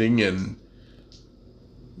hard-hitting and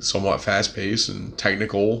somewhat fast-paced and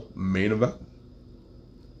technical main event.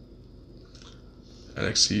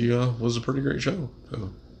 NXT was a pretty great show.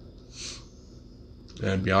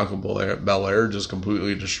 And Bianca Belair just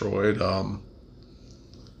completely destroyed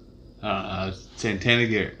Santana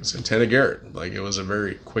Garrett. Santana Garrett. It was a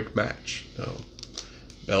very quick match. So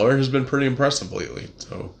Belair has been pretty impressive lately.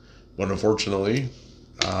 So, but unfortunately,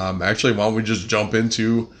 actually, why don't we just jump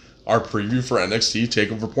into our preview for NXT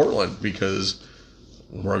TakeOver Portland, because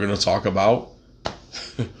we're going to talk about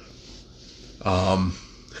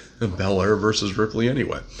Belair versus Ripley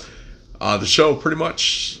anyway. The show, pretty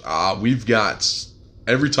much, we've got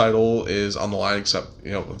every title is on the line except,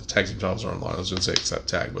 the tag team titles are on the line. I was going to say except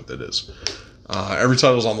tag, but it is. Every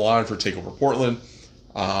title is on the line for TakeOver Portland.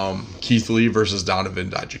 Keith Lee versus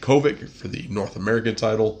Donovan Dijakovic for the North American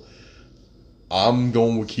title. I'm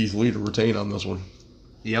going with Keith Lee to retain on this one.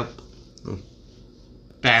 Yep.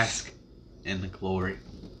 Bask in the glory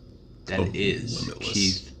that is Limitless.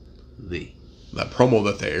 Keith Lee. That promo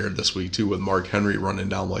that they aired this week too, with Mark Henry running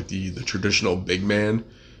down the traditional big man,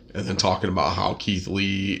 and then talking about how Keith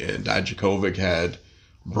Lee and Dijakovic had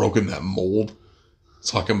broken that mold.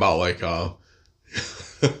 Talking about what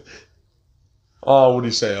do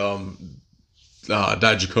you say?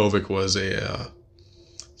 Dijakovic was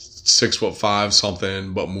 6'5"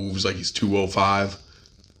 something, but moves like he's 205.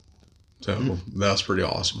 So that's pretty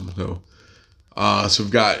awesome. So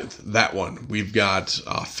we've got that one. We've got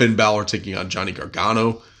Finn Balor taking on Johnny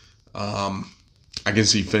Gargano. I can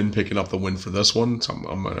see Finn picking up the win for this one, so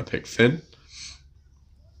I'm going to pick Finn.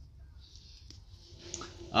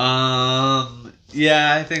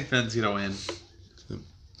 Yeah, I think Finn's going to win.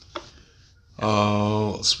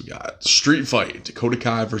 We got Street Fight, Dakota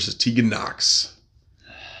Kai versus Tegan Nox.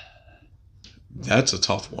 That's a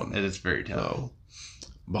tough one. It is very tough.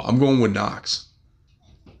 But I'm going with Nox.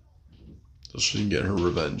 So she can get her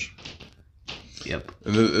revenge. Yep.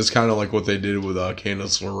 And it's kind of like what they did with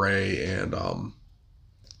Candice LeRae and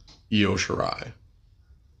Io Shirai.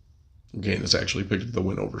 Candice actually picked up the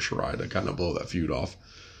win over Shirai to kind of blow that feud off.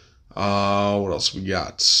 What else we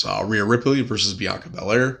got? Rhea Ripley versus Bianca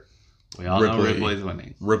Belair. We all know Ripley's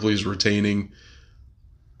winning. Ripley's retaining.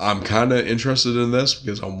 I'm kind of interested in this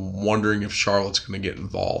because I'm wondering if Charlotte's going to get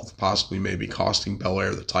involved, possibly maybe costing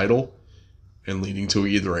Belair the title and leading to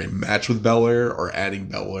either a match with Belair or adding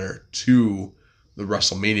Belair to the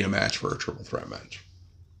WrestleMania match for a triple threat match.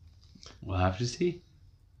 We'll have to see.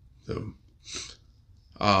 So,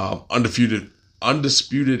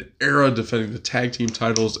 Undisputed Era defending the tag team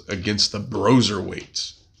titles against the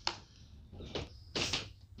Broserweights.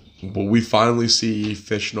 Will we finally see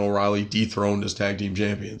Fish and O'Reilly dethroned as tag team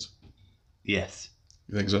champions? Yes.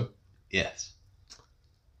 You think so? Yes.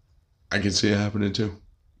 I can see it happening too.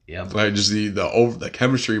 Yeah. Like just the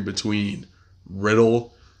chemistry between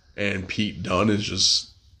Riddle and Pete Dunne is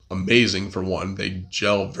just amazing. For one, they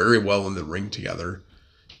gel very well in the ring together,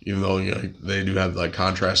 even though they do have like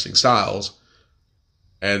contrasting styles.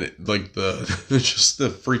 And like just the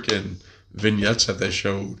freaking vignettes that they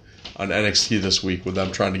showed on NXT this week with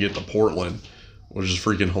them trying to get to Portland, which is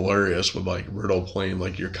freaking hilarious, with like Riddle playing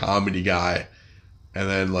like your comedy guy and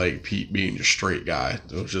then like Pete being your straight guy.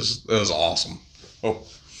 It was awesome.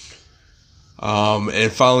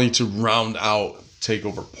 And finally, to round out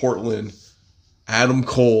TakeOver Portland, Adam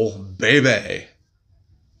Cole, baby,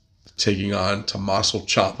 taking on Tommaso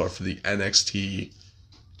Ciampa for the NXT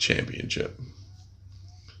Championship.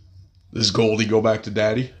 Does Goldie go back to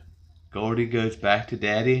daddy? Goldie goes back to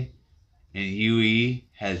daddy, and UE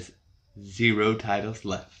has 0 titles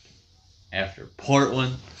left. After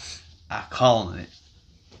Portland, I'm calling it.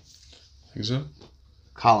 Think so?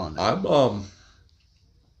 Calling it.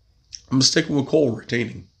 I'm sticking with Cole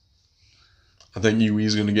retaining. I think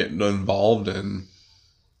UE's going to get involved and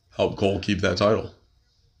help Cole keep that title.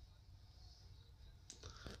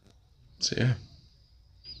 So yeah.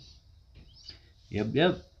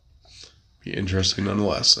 Yep. Be interesting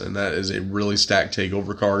nonetheless. And that is a really stacked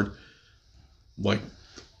TakeOver card. Like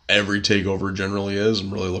every TakeOver generally is.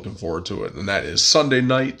 I'm really looking forward to it. And that is Sunday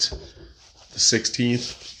night, the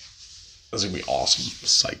 16th. That's going to be awesome.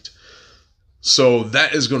 Psyched. So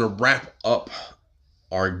that is going to wrap up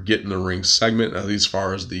our Get in the Ring segment, at least as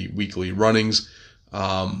far as the weekly runnings.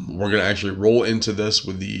 We're going to actually roll into this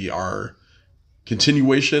with our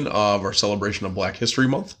continuation of our celebration of Black History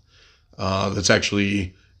Month. That's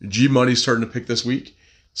actually G Money starting to pick this week.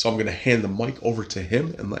 So I'm going to hand the mic over to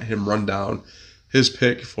him and let him run down his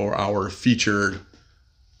pick for our featured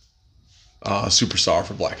superstar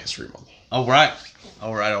for Black History Month. All right.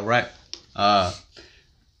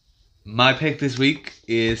 My pick this week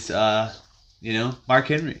is, Mark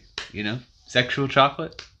Henry. Sexual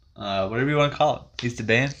Chocolate, whatever you want to call it. He's the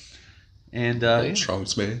band. And, World's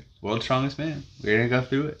Strongest Man. World's Strongest Man. We're going to go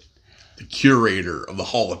through it. The curator of the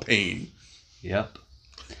Hall of Pain. Yep.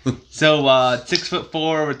 So, 6'4",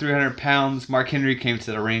 over 300 pounds, Mark Henry came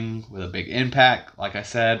to the ring with a big impact. Like I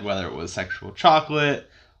said, whether it was Sexual Chocolate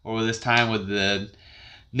or this time with the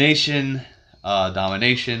Nation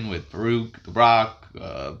domination with Farouk, The Brock,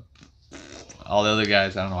 all the other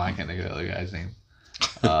guys. I don't know why I can't think of the other guy's name.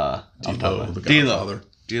 D'Lo, the Godfather.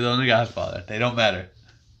 D'Lo and the Godfather. They don't matter.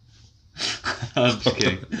 I'm just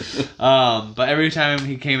kidding. But every time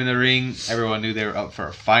he came in the ring, everyone knew they were up for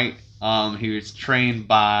a fight. He was trained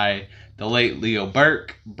by the late Leo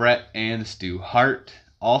Burke, Bret, and Stu Hart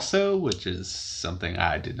also, which is something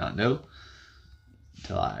I did not know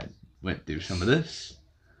until I went through some of this.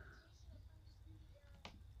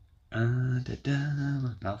 My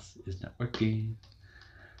mouse is not working.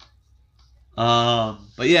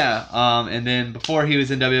 But yeah, and then before he was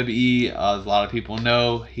in WWE, as a lot of people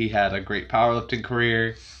know, he had a great powerlifting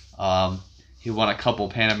career. He won a couple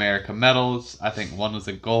Pan America medals. I think one was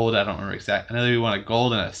a gold. I don't remember exactly. I know he won a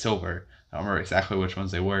gold and a silver. I don't remember exactly which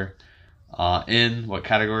ones they were. In what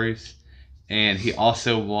categories. And he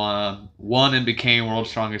also won and became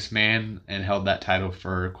World's Strongest Man and held that title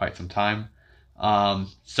for quite some time.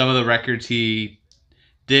 Some of the records he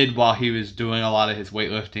did while he was doing a lot of his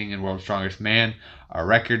weightlifting and World's Strongest Man are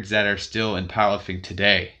records that are still in powerlifting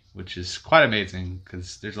today, which is quite amazing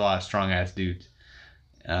because there's a lot of strong-ass dudes.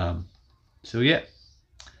 So, yeah.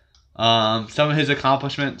 Some of his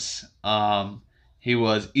accomplishments, he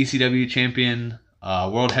was ECW champion,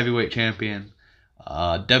 World Heavyweight champion,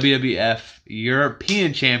 WWF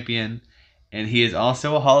European champion, and he is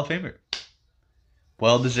also a Hall of Famer.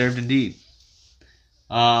 Well deserved indeed.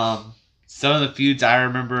 Some of the feuds I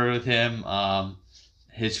remember with him,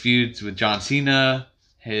 his feuds with John Cena,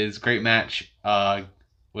 his great match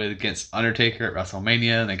against Undertaker at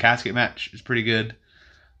WrestleMania, and the casket match is pretty good.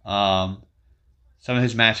 Some of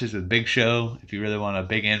his matches with Big Show, if you really want a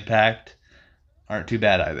big impact, aren't too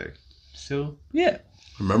bad either. So, yeah.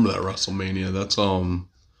 I remember that WrestleMania. That's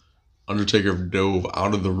Undertaker dove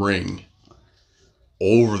out of the ring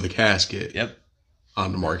over the casket. Yep.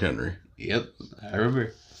 Onto Mark Henry. Yep. I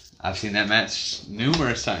remember. I've seen that match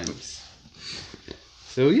numerous times.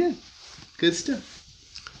 So, yeah. Good stuff.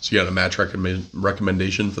 So, you got a match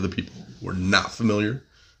recommendation for the people who are not familiar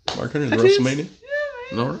with Mark Henry, the WrestleMania?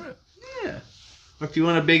 Yeah, man. All right. Yeah. Or if you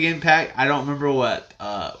want a big impact, I don't remember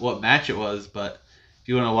what match it was, but if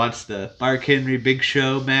you want to watch the Mark Henry Big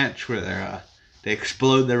Show match where they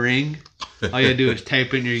explode the ring, all you gotta do is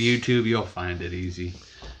type in your YouTube, you'll find it easy.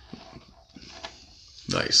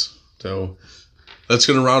 Nice. So that's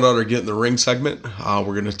going to round out our Get in the Ring segment. We're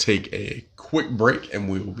going to take a quick break, and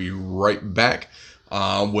we will be right back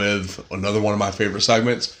with another one of my favorite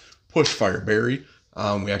segments, Push Fire Barry.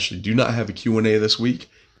 We actually do not have a Q&A this week,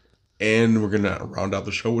 and we're going to round out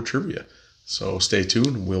the show with trivia. So stay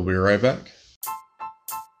tuned. We'll be right back.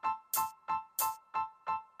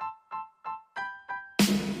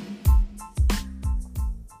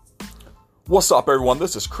 What's up, everyone?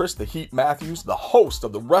 This is Chris the Heat Matthews, the host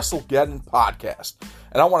of the WrestleGeddon podcast,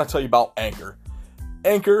 and I want to tell you about Anchor.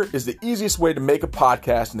 Anchor is the easiest way to make a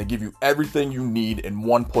podcast, and they give you everything you need in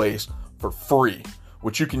one place for free,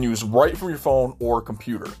 which you can use right from your phone or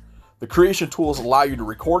computer. The creation tools allow you to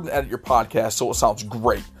record and edit your podcast so it sounds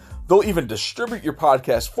great. They'll even distribute your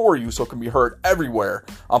podcast for you so it can be heard everywhere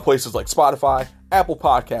on places like Spotify, Apple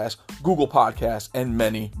Podcasts, Google Podcasts, and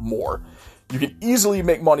many more. You can easily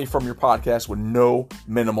make money from your podcast with no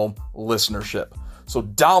minimum listenership. So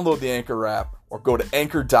download the Anchor app or go to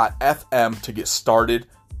anchor.fm to get started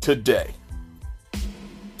today.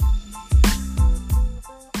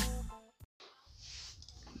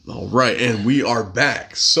 All right, and we are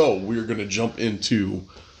back. So we're going to jump into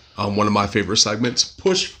one of my favorite segments,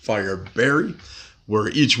 Push Fire Barry, where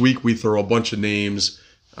each week we throw a bunch of names,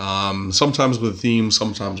 sometimes with a theme,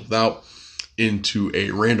 sometimes without, into a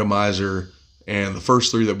randomizer. And the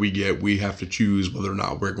first three that we get, we have to choose whether or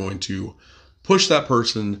not we're going to push that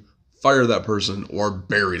person, fire that person, or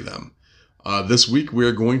bury them. This week,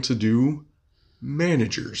 we're going to do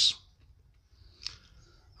managers.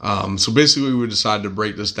 So basically, we decided to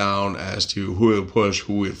break this down as to who we would push,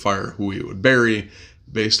 who we would fire, who we would bury,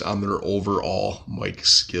 based on their overall mic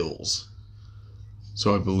skills.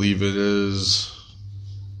 So I believe it is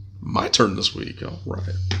my turn this week. All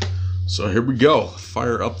right. So here we go.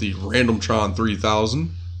 Fire up the Randomtron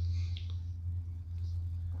 3000.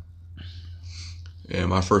 And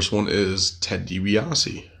my first one is Ted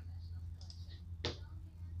DiBiase.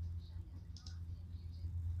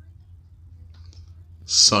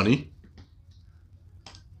 Sonny.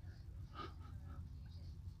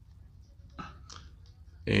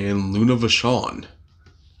 And Luna Vachon.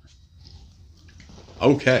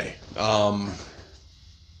 Okay.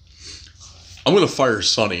 I'm going to fire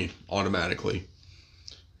Sonny automatically.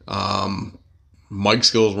 Mic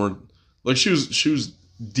skills weren't... Like, she was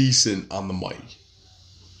decent on the mic.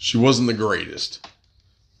 She wasn't the greatest.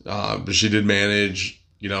 But she did manage,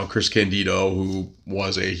 Chris Candido, who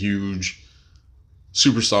was a huge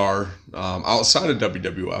superstar outside of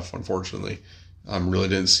WWF, unfortunately. Really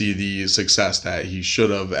didn't see the success that he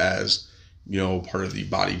should have as, part of the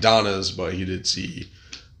Body Donnas, but he did see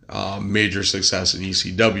major success in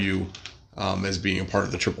ECW. As being a part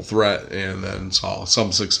of the Triple Threat, and then saw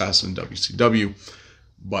some success in WCW,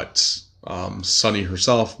 but Sonny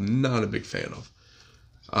herself, not a big fan of.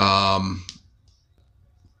 I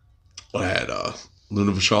had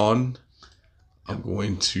Luna Vachon. I'm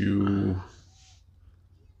going to...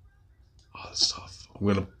 Oh, that's tough. I'm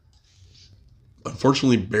going to,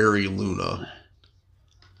 unfortunately, bury Luna,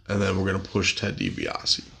 and then we're going to push Ted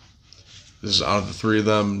DiBiase. This is out of the three of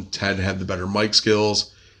them. Ted had the better mic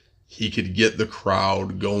skills. He could get the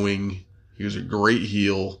crowd going. He was a great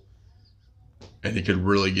heel. And he could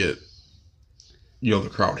really get, the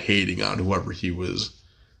crowd hating on whoever he was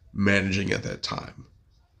managing at that time.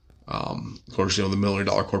 Of course, the $1 Million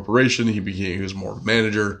Corporation, he was more of a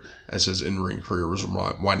manager as his in-ring career was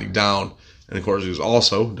winding down. And of course, he was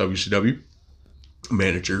also WCW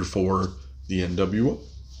manager for the NWO.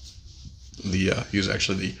 He was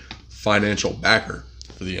actually the financial backer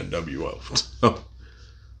for the NWO.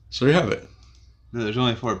 So you have it. No, there's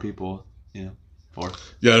only 4 people. 4.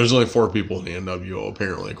 Yeah, there's only 4 people in the NWO,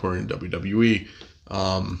 apparently, according to WWE.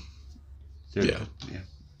 Yeah.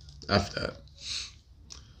 F that.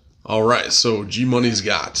 All right, so G-Money's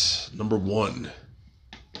got number 1,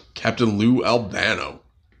 Captain Lou Albano,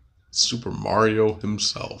 Super Mario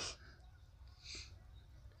himself.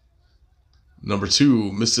 Number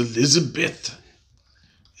 2, Miss Elizabeth.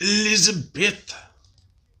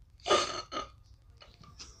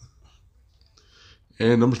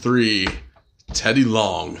 And number 3, Teddy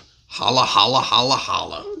Long. Holla, holla, holla,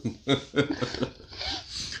 holla.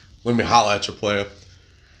 Let me holla at you, player.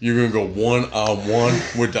 You're going to go one-on-one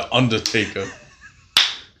with The Undertaker.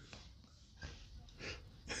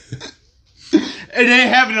 It ain't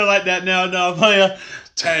happening like that now, player.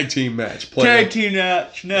 Tag team match, player. Tag team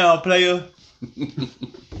match now, player.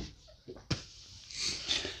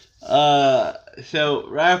 So,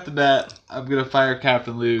 right off the bat, I'm going to fire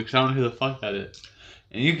Captain Lou because I don't know who the fuck that is.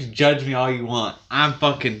 And you can judge me all you want. I'm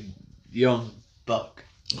fucking young buck.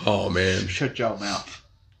 Oh, man. Shut your mouth.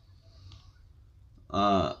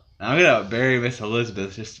 I'm going to bury Miss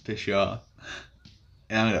Elizabeth just to piss you off.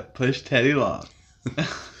 And I'm going to push Teddy Long.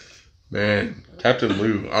 Man, Captain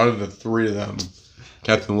Lou, out of the 3 of them,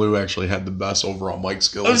 Captain Lou actually had the best overall mic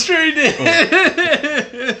skills. I'm sure he did.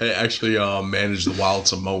 He actually managed the Wild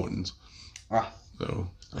Samoans. So,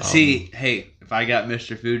 see, hey, if I got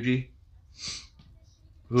Mr. Fuji,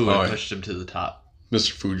 who would have pushed him to the top?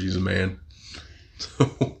 Mr. Fuji's a man.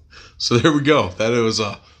 So there we go. That was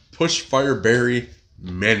a Push Fireberry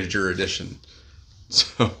Manager Edition.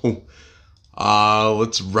 So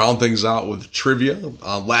let's round things out with trivia.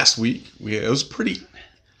 Last week, it was pretty...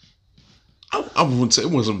 I wouldn't say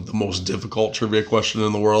it wasn't the most difficult trivia question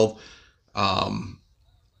in the world.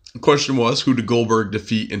 The question was, who did Goldberg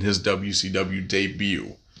defeat in his WCW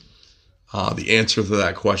debut? The answer to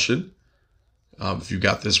that question, if you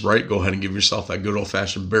got this right, go ahead and give yourself that good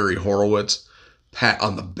old-fashioned Barry Horowitz pat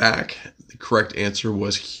on the back. The correct answer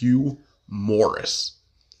was Hugh Morris.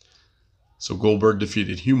 So Goldberg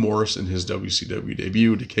defeated Hugh Morris in his WCW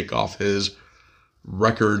debut to kick off his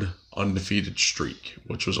record undefeated streak,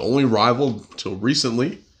 which was only rivaled until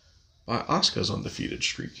recently by Asuka's undefeated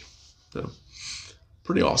streak. So,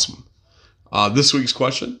 pretty awesome. This week's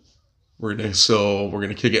question, we're gonna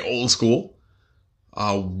kick it old school.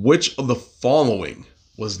 Which of the following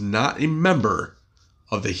was not a member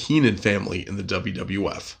of the Heenan family in the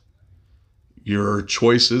WWF? Your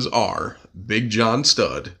choices are Big John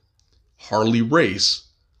Studd, Harley Race,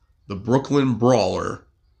 the Brooklyn Brawler,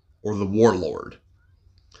 or the Warlord.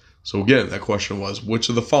 So again, that question was, which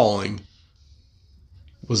of the following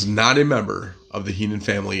was not a member of the Heenan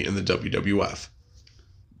family in the WWF?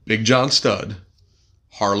 Big John Studd,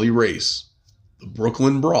 Harley Race, the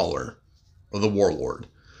Brooklyn Brawler, or the Warlord.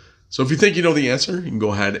 So if you think you know the answer, you can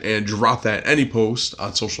go ahead and drop that any post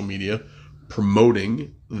on social media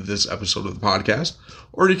promoting this episode of the podcast,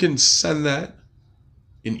 or you can send that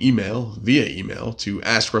via email to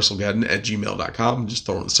askwrestlegeddon@gmail.com. Just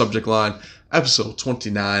throw in the subject line, episode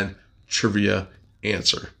 29, trivia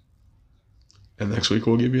answer. And next week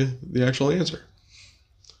we'll give you the actual answer.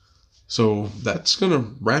 So that's going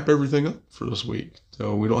to wrap everything up for this week.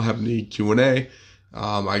 So we don't have any Q&A.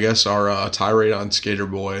 I guess our tirade on Skater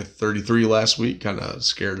Boy 33 last week kind of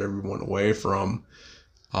scared everyone away from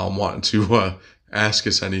wanting to ask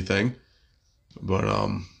us anything. But,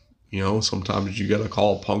 sometimes you got to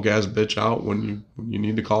call a punk-ass bitch out when you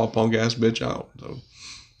need to call a punk-ass bitch out. So.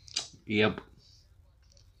 Yep.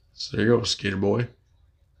 So there you go, Skater Boy.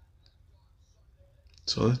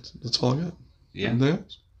 So that's all I got. Yeah. Anything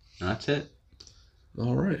else? That's it.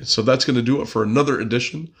 All right. So that's going to do it for another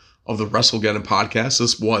edition of the WrestleGeddon podcast.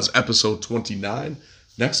 This was episode 29.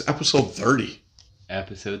 Next, episode 30.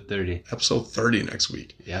 Episode 30. Episode 30 next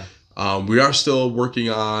week. Yeah. We are still working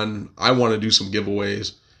on, I want to do some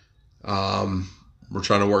giveaways. We're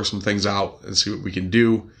trying to work some things out and see what we can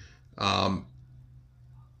do.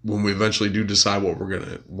 When we eventually do decide what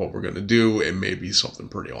we're gonna do, it may be something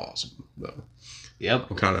pretty awesome. So, yep.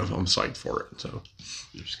 I'm psyched for it. So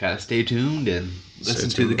you just gotta stay tuned and listen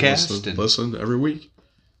to the cast. Listen every week.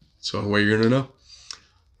 So the way you're gonna know.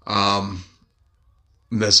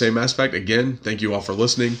 In that same aspect, again, thank you all for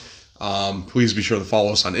listening. Please be sure to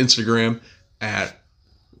follow us on Instagram at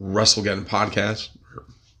WrestleGeddon Podcast.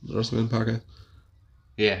 WrestleGeddon Podcast.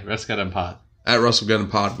 Yeah, WrestleGeddon Pod. At WrestleGeddon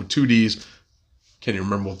Pod with 2 Ds. Can't even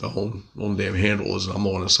remember what the whole damn handle is, and I'm the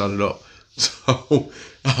one that set it up. So,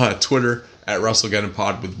 Twitter at WrestleGeddon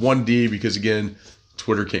Pod with 1 D, because again,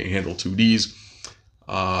 Twitter can't handle 2 Ds.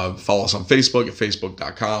 Follow us on Facebook at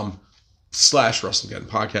facebook.com/WrestleGeddon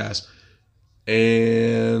Podcast.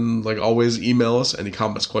 And like always, email us any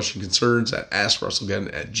comments, questions, concerns at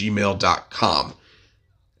askwrestlegeddon@gmail.com.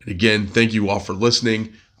 And again, thank you all for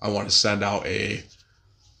listening. I want to send out a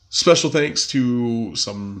special thanks to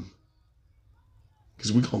some,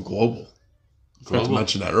 because we go global. I forgot to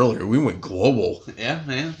mention that earlier. We went global. Yeah,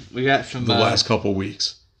 man. We got some the last couple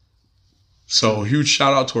weeks. So huge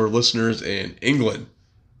shout out to our listeners in England,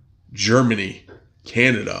 Germany,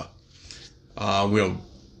 Canada. We have a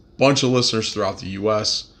bunch of listeners throughout the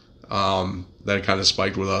U.S. That kind of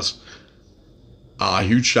spiked with us.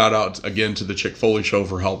 Huge shout out again to the Chick Foley Show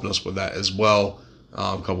for helping us with that as well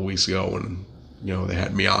a couple weeks ago when they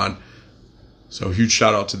had me on. So huge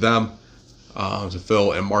shout out to them, to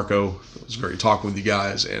Phil and Marco. It was great talking with you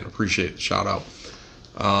guys and appreciate the shout out.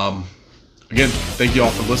 Again, thank you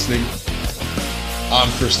all for listening. I'm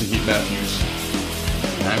Chris the Heat Matthews.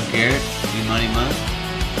 I'm Garrett, E-Money Month.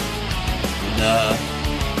 And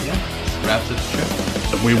this wraps up the show.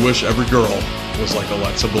 And we wish every girl was like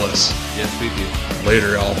Alexa Bliss. Yes, we do.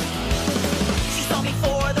 Later, y'all. She saw me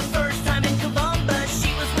for the first time in Columbus.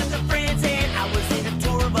 She was with her friends and I was in a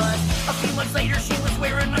tour bus. A few months later, she was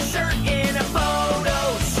wearing my shirt in a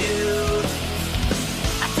photo shoot.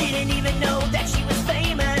 I didn't even know that she was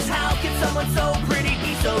famous. How could someone so pretty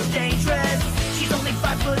be so dangerous? She's only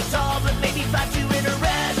 5 foot tall, but maybe 5'2" in her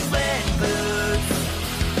wrestling boots.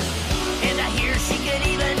 And I hear she can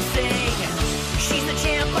even sing. She's the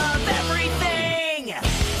champ of everything.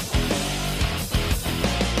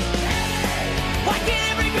 Why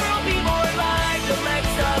can't every girl be more like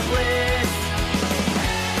Alexa Bliss?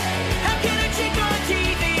 How can a chick on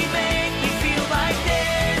TV make me feel like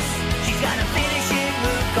this? She's got a finishing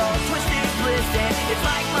move called Twisted Bliss, and it's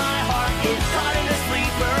like my heart is caught in a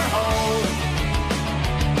sleeper hold.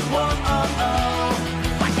 Whoa, oh, oh.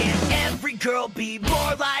 Why can't every girl be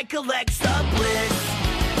more like Alexa Bliss?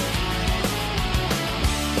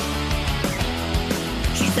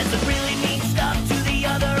 She says some really mean stuff to the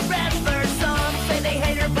other wrestlers. Some say they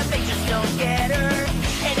hate her, but they just don't get her.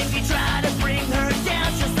 And if you try to bring her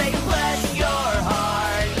down, she'll say, bless your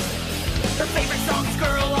heart. Her favorite song's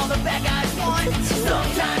Girl, All the Bad Guys Want.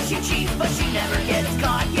 Sometimes she cheats, but she never gets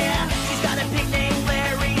caught, yeah. She's got a pig named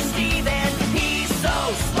Larry Steve, and he's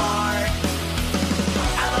so smart.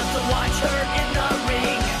 I love to watch her in the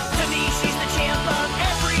ring. To me, she's the champ of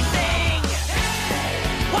everything.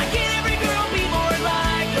 Why can't every girl be more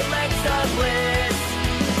like Alexa Bliss?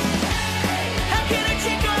 How can a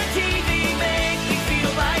chick on TV make me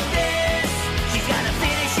feel like this? She's got a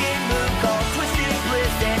finishing move called Twisted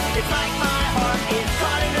Bliss, and it's like my heart is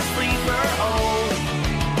caught in a sleeper hold.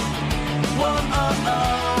 Whoa, oh,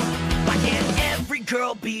 oh. Why can't every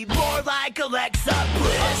girl be more like Alexa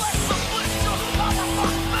Bliss? Alexa Bliss shows the power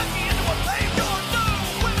box back into a page your new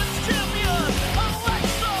women's champion,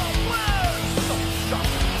 Alexa Bliss. So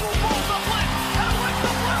shocking for Rosa Bliss, Alexa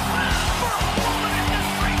Bliss wins first woman in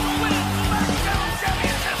history to win SmackDown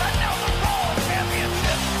Championship and now the Raw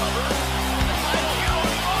Championship. Brother, the title you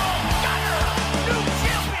got her new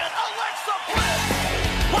champion, Alexa Bliss.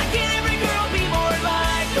 Why can't every girl be more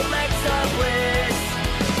like Alexa Bliss?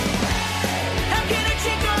 How can a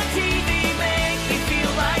chick on TV make me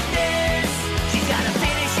feel like this? She's got a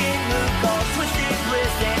finishing move called Twisted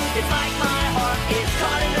Bliss, and it's like my heart is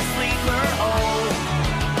caught in a sleeper hold.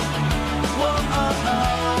 Whoa, oh,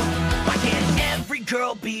 oh. Why can't every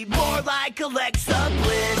girl be more like Alexa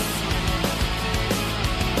Bliss?